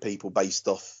highest rated people based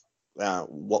off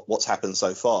what's happened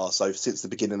so far. So since the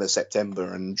beginning of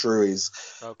September, and Drew is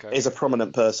a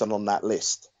prominent person on that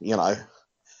list.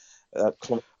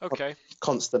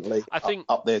 Constantly, I think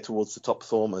up there towards the top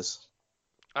performers.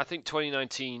 I think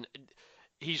 2019.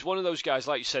 he's one of those guys,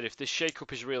 like you said, if this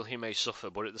shake-up is real, he may suffer.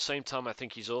 But at the same time, I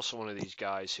think he's also one of these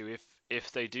guys who,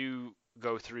 if they do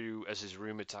go through, as is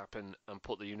rumoured to happen, and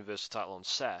put the Universal title on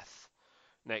Seth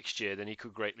next year, then he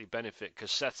could greatly benefit,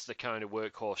 because Seth's the kind of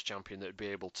workhorse champion that would be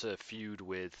able to feud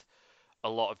with a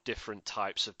lot of different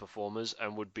types of performers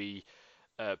and would be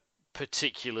uh,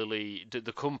 particularly,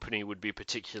 the company would be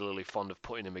particularly fond of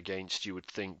putting him against, you would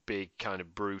think, big kind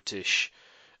of brutish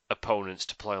opponents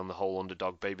to play on the whole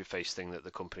underdog babyface thing that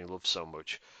the company loves so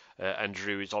much. And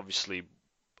Drew is obviously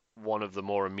one of the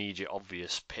more immediate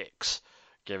obvious picks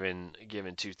given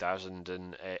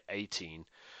 2018.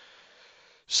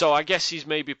 So I guess he's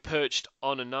maybe perched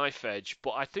on a knife edge,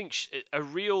 but I think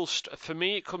for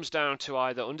me it comes down to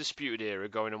either Undisputed Era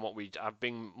going on I've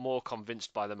been more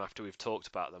convinced by them after we've talked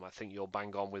about them. I think you'll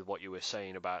bang on with what you were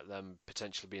saying about them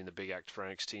potentially being the big act for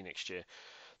NXT next year.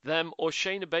 Them or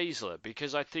Shayna Baszler,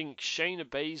 because I think Shayna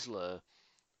Baszler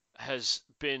has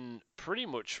been pretty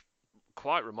much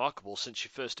quite remarkable since she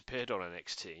first appeared on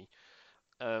NXT.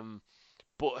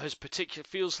 But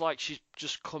feels like she's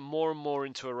just come more and more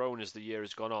into her own as the year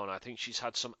has gone on. I think she's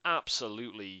had some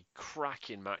absolutely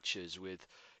cracking matches with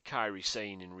Kairi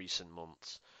Sane in recent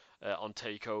months on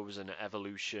takeovers and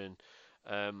Evolution.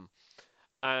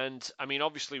 And I mean,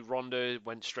 obviously Ronda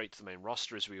went straight to the main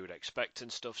roster as we would expect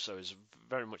and stuff, so has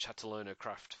very much had to learn her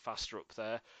craft faster up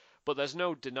there. But there's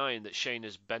no denying that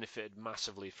Shayna's benefited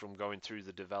massively from going through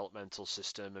the developmental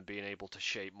system and being able to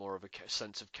shape more of a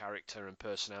sense of character and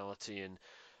personality and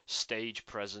stage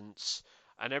presence.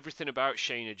 And everything about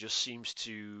Shayna just seems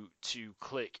to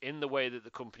click in the way that the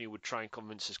company would try and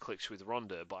convince us clicks with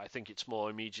Ronda. But I think it's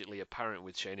more immediately apparent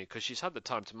with Shayna because she's had the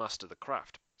time to master the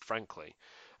craft, frankly.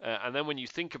 And then when you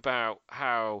think about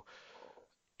how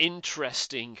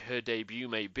interesting her debut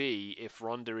may be if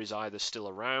Ronda is either still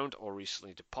around or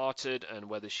recently departed, and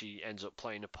whether she ends up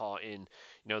playing a part in,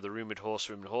 the rumored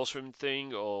horsewomen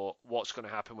thing, or what's going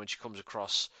to happen when she comes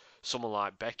across someone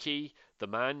like Becky, the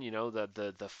man,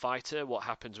 the fighter. What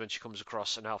happens when she comes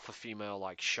across an alpha female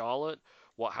like Charlotte?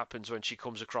 What happens when she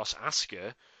comes across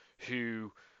Asuka,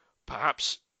 who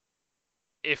perhaps,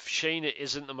 if Shayna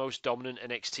isn't the most dominant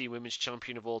NXT Women's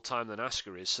Champion of all time, then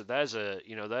Asuka is. So there's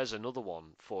another one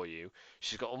for you.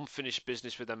 She's got unfinished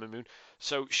business with Ember Moon.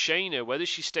 So Shayna, whether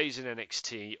she stays in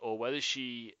NXT or whether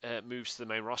she moves to the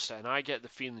main roster, and I get the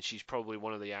feeling she's probably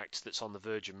one of the acts that's on the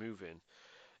verge of moving,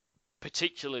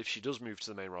 particularly if she does move to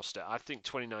the main roster, I think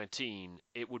 2019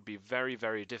 it would be very,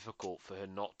 very difficult for her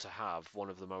not to have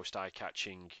one of the most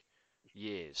eye-catching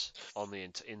years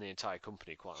in the entire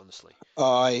company, quite honestly.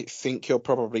 I think you're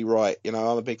probably right. I'm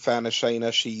a big fan of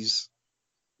Shayna. She's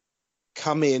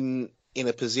come in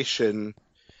a position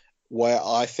where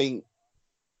I think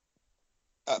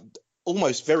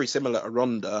almost very similar to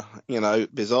Ronda,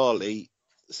 bizarrely,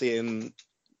 seeing,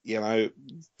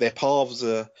 their paths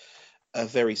are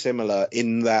very similar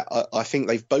in that I think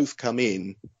they've both come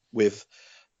in with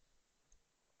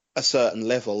a certain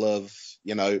level of,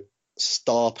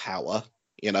 star power.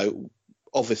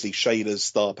 Obviously Shayna's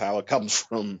star power comes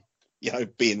from,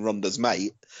 being Ronda's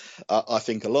mate. I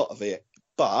think a lot of it,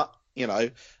 but,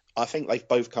 I think they've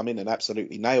both come in and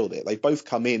absolutely nailed it. They've both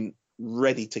come in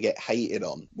ready to get hated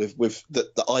on with the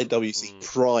IWC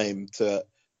prime to,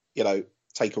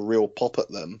 take a real pop at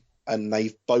them. And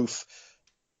they've both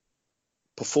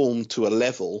performed to a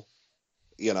level,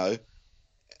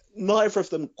 neither of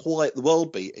them quite the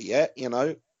world beater yet,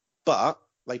 but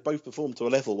they both performed to a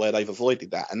level where they've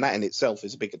avoided that. And that in itself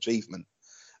is a big achievement,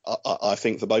 I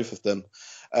think, for both of them.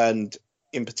 And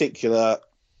in particular,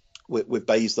 with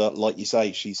Baszler, like you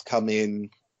say, she's come in,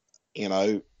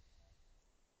 a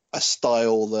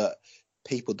style that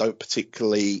people don't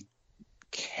particularly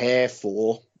care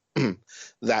for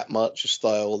that much, a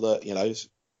style that,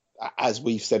 as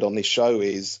we've said on this show,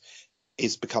 is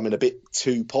becoming a bit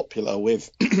too popular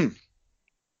with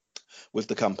with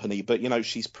the company. But,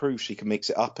 she's proved she can mix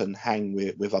it up and hang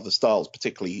with other styles,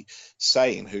 particularly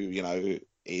Sane, who,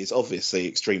 is obviously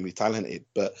extremely talented,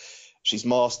 but she's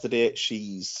mastered it.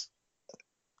 She's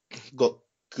got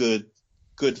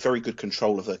very good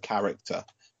control of her character,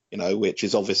 which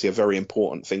is obviously a very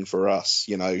important thing for us.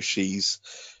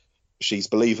 She's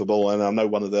believable, and I know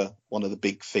one of the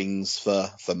big things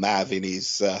for Mav in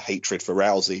his hatred for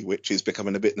Rousey, which is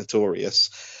becoming a bit notorious.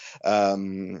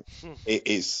 It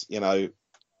is,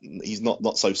 he's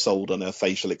not so sold on her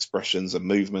facial expressions and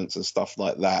movements and stuff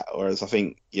like that. Whereas I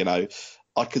think,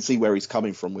 I can see where he's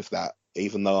coming from with that.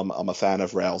 Even though I'm a fan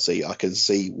of Rousey, I can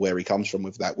see where he comes from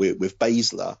with that. With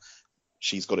Baszler,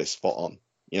 she's got it spot on.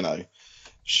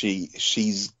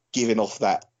 She's giving off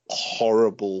that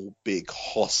horrible big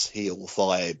Hoss heel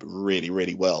vibe really,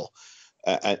 really well.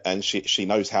 and she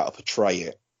knows how to portray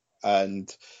it,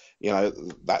 and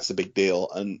that's a big deal.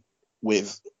 And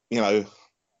with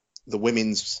the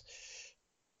women's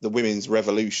the women's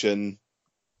revolution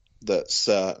that's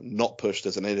not pushed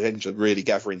as an engine really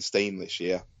gathering steam this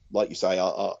year. Like you say,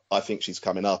 I think she's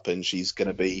coming up and she's going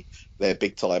to be there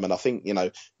big time. And I think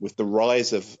with the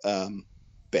rise of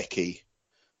Becky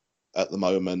at the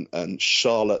moment and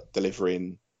Charlotte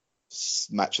delivering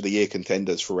match of the year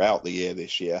contenders throughout the year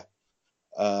this year,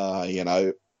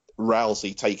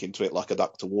 Rousey taking to it like a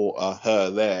duck to water, her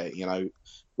there,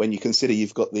 when you consider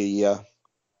you've got the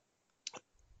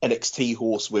NXT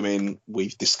horsewomen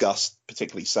we've discussed,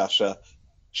 particularly Sasha,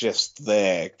 just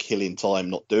there killing time,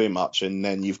 not doing much. And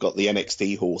then you've got the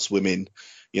NXT horsewomen,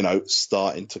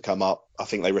 starting to come up. I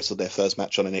think they wrestled their first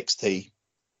match on NXT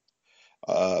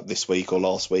this week or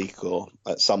last week or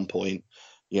at some point.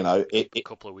 A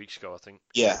couple of weeks ago, I think.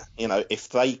 Yeah, if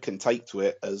they can take to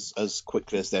it as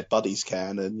quickly as their buddies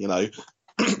can, and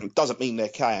doesn't mean they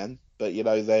can, but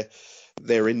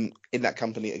they're in that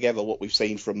company together. What we've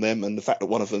seen from them, and the fact that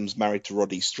one of them's married to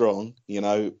Roddy Strong,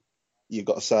 you've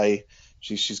got to say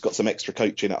she's got some extra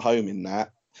coaching at home in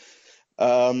that.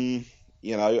 I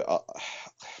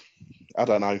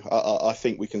don't know. I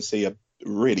think we can see a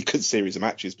really good series of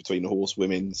matches between the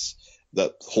horsewomen's,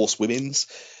 the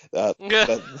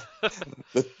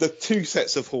two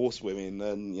sets of horsewomen,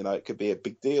 and it could be a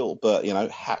big deal. But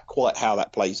quite how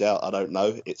that plays out, I don't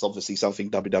know. It's obviously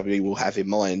something WWE will have in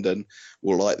mind and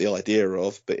will like the idea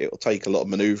of, but it'll take a lot of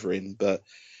manoeuvring. But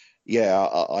yeah,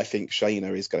 I think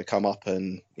Shayna is going to come up,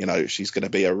 and she's going to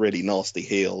be a really nasty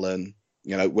heel, and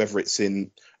whether it's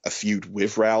in a feud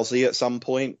with Rousey at some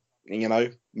point,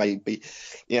 maybe,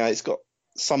 it's got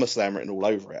SummerSlam written all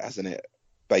over it, hasn't it?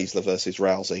 Baszler versus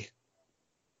Rousey.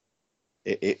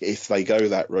 If they go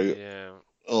that route, yeah,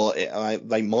 or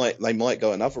they might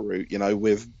go another route,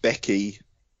 with Becky.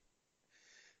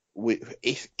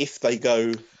 If they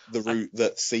go the route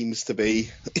that seems to be,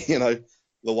 the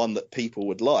one that people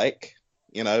would like,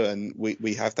 and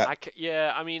we have that.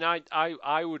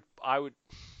 I would.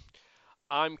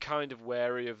 I'm kind of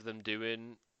wary of them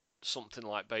doing something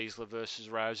like Baszler versus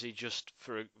Rousey just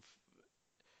for.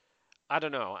 I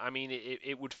don't know. I mean,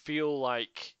 it would feel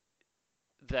like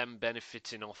them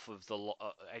benefiting off of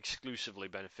exclusively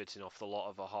benefiting off the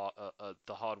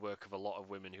hard work of a lot of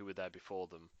women who were there before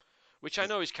them, which I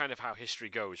know is kind of how history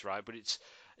goes, right? But it's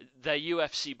their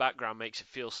UFC background makes it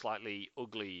feel slightly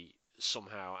ugly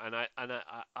somehow, and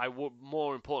I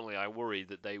more importantly, I worry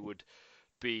that they would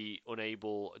be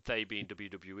unable, they being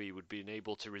WWE, would be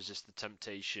unable to resist the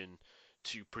temptation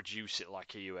to produce it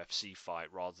like a UFC fight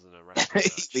rather than a wrestling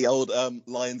match. The old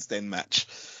Lions Den match.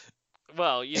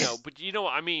 Well, but you know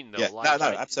what I mean, though. Yeah, no,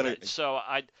 absolutely. So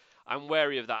I'm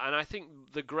wary of that, and I think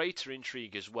the greater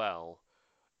intrigue as well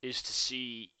is to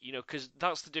see, because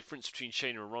that's the difference between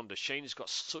Shayna and Ronda. Shayna's got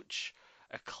such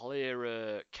a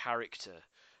clearer character,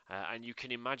 and you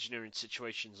can imagine her in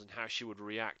situations and how she would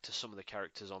react to some of the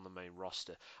characters on the main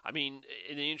roster. I mean,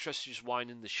 in the interest of just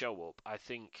winding the show up, I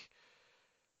think.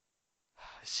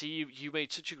 See, you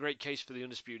made such a great case for the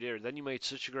Undisputed Era, then you made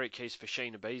such a great case for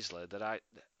Shayna Baszler that I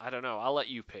don't know. I'll let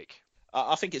you pick.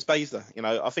 I think it's Baszler.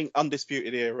 I think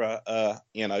Undisputed Era. I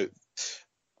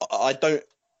don't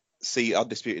see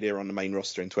Undisputed Era on the main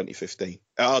roster in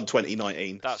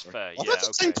 2019. That's fair. I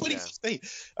was saying 2015.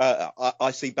 Yeah.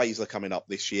 I see Baszler coming up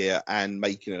this year and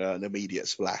making an immediate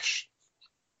splash.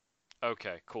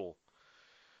 Okay, cool.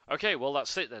 Okay, well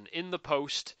that's it then. In the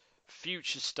post.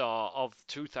 Future star of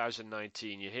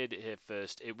 2019. You heard it here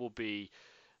first. It will be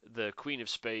the Queen of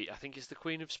Spades. I think it's the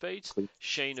Queen of Spades.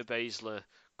 Shayna Baszler,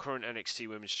 current NXT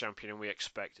Women's Champion, and we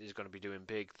expect is going to be doing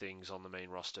big things on the main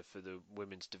roster for the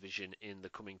women's division in the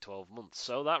coming 12 months.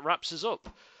 So that wraps us up.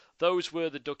 Those were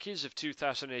the Duckies of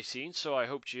 2018. So I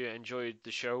hope you enjoyed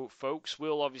the show, folks.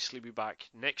 We'll obviously be back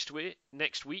next week,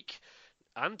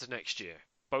 and next year.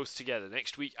 Both together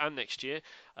next week and next year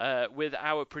with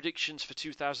our predictions for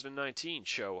 2019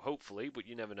 show, hopefully, but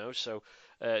you never know. So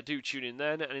do tune in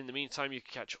then. And in the meantime, you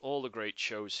can catch all the great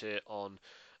shows here on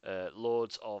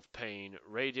Lords of Pain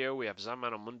Radio. We have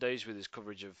Zamman on Mondays with his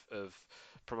coverage of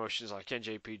promotions like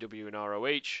NJPW and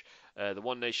ROH. The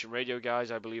One Nation Radio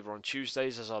guys, I believe, are on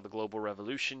Tuesdays, as are the Global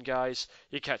Revolution guys.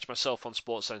 You catch myself on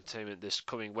Sports Entertainment this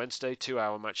coming Wednesday,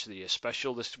 2-hour Match of the Year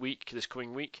special this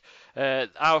coming week.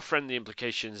 Our Friend The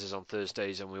Implications is on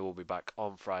Thursdays, and we will be back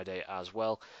on Friday as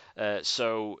well.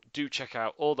 So do check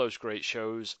out all those great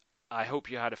shows. I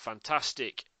hope you had a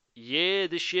fantastic year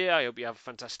this year. I hope you have a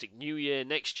fantastic new year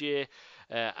next year.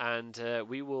 And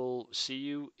we will see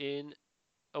you in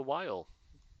a while.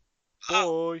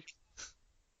 Bye.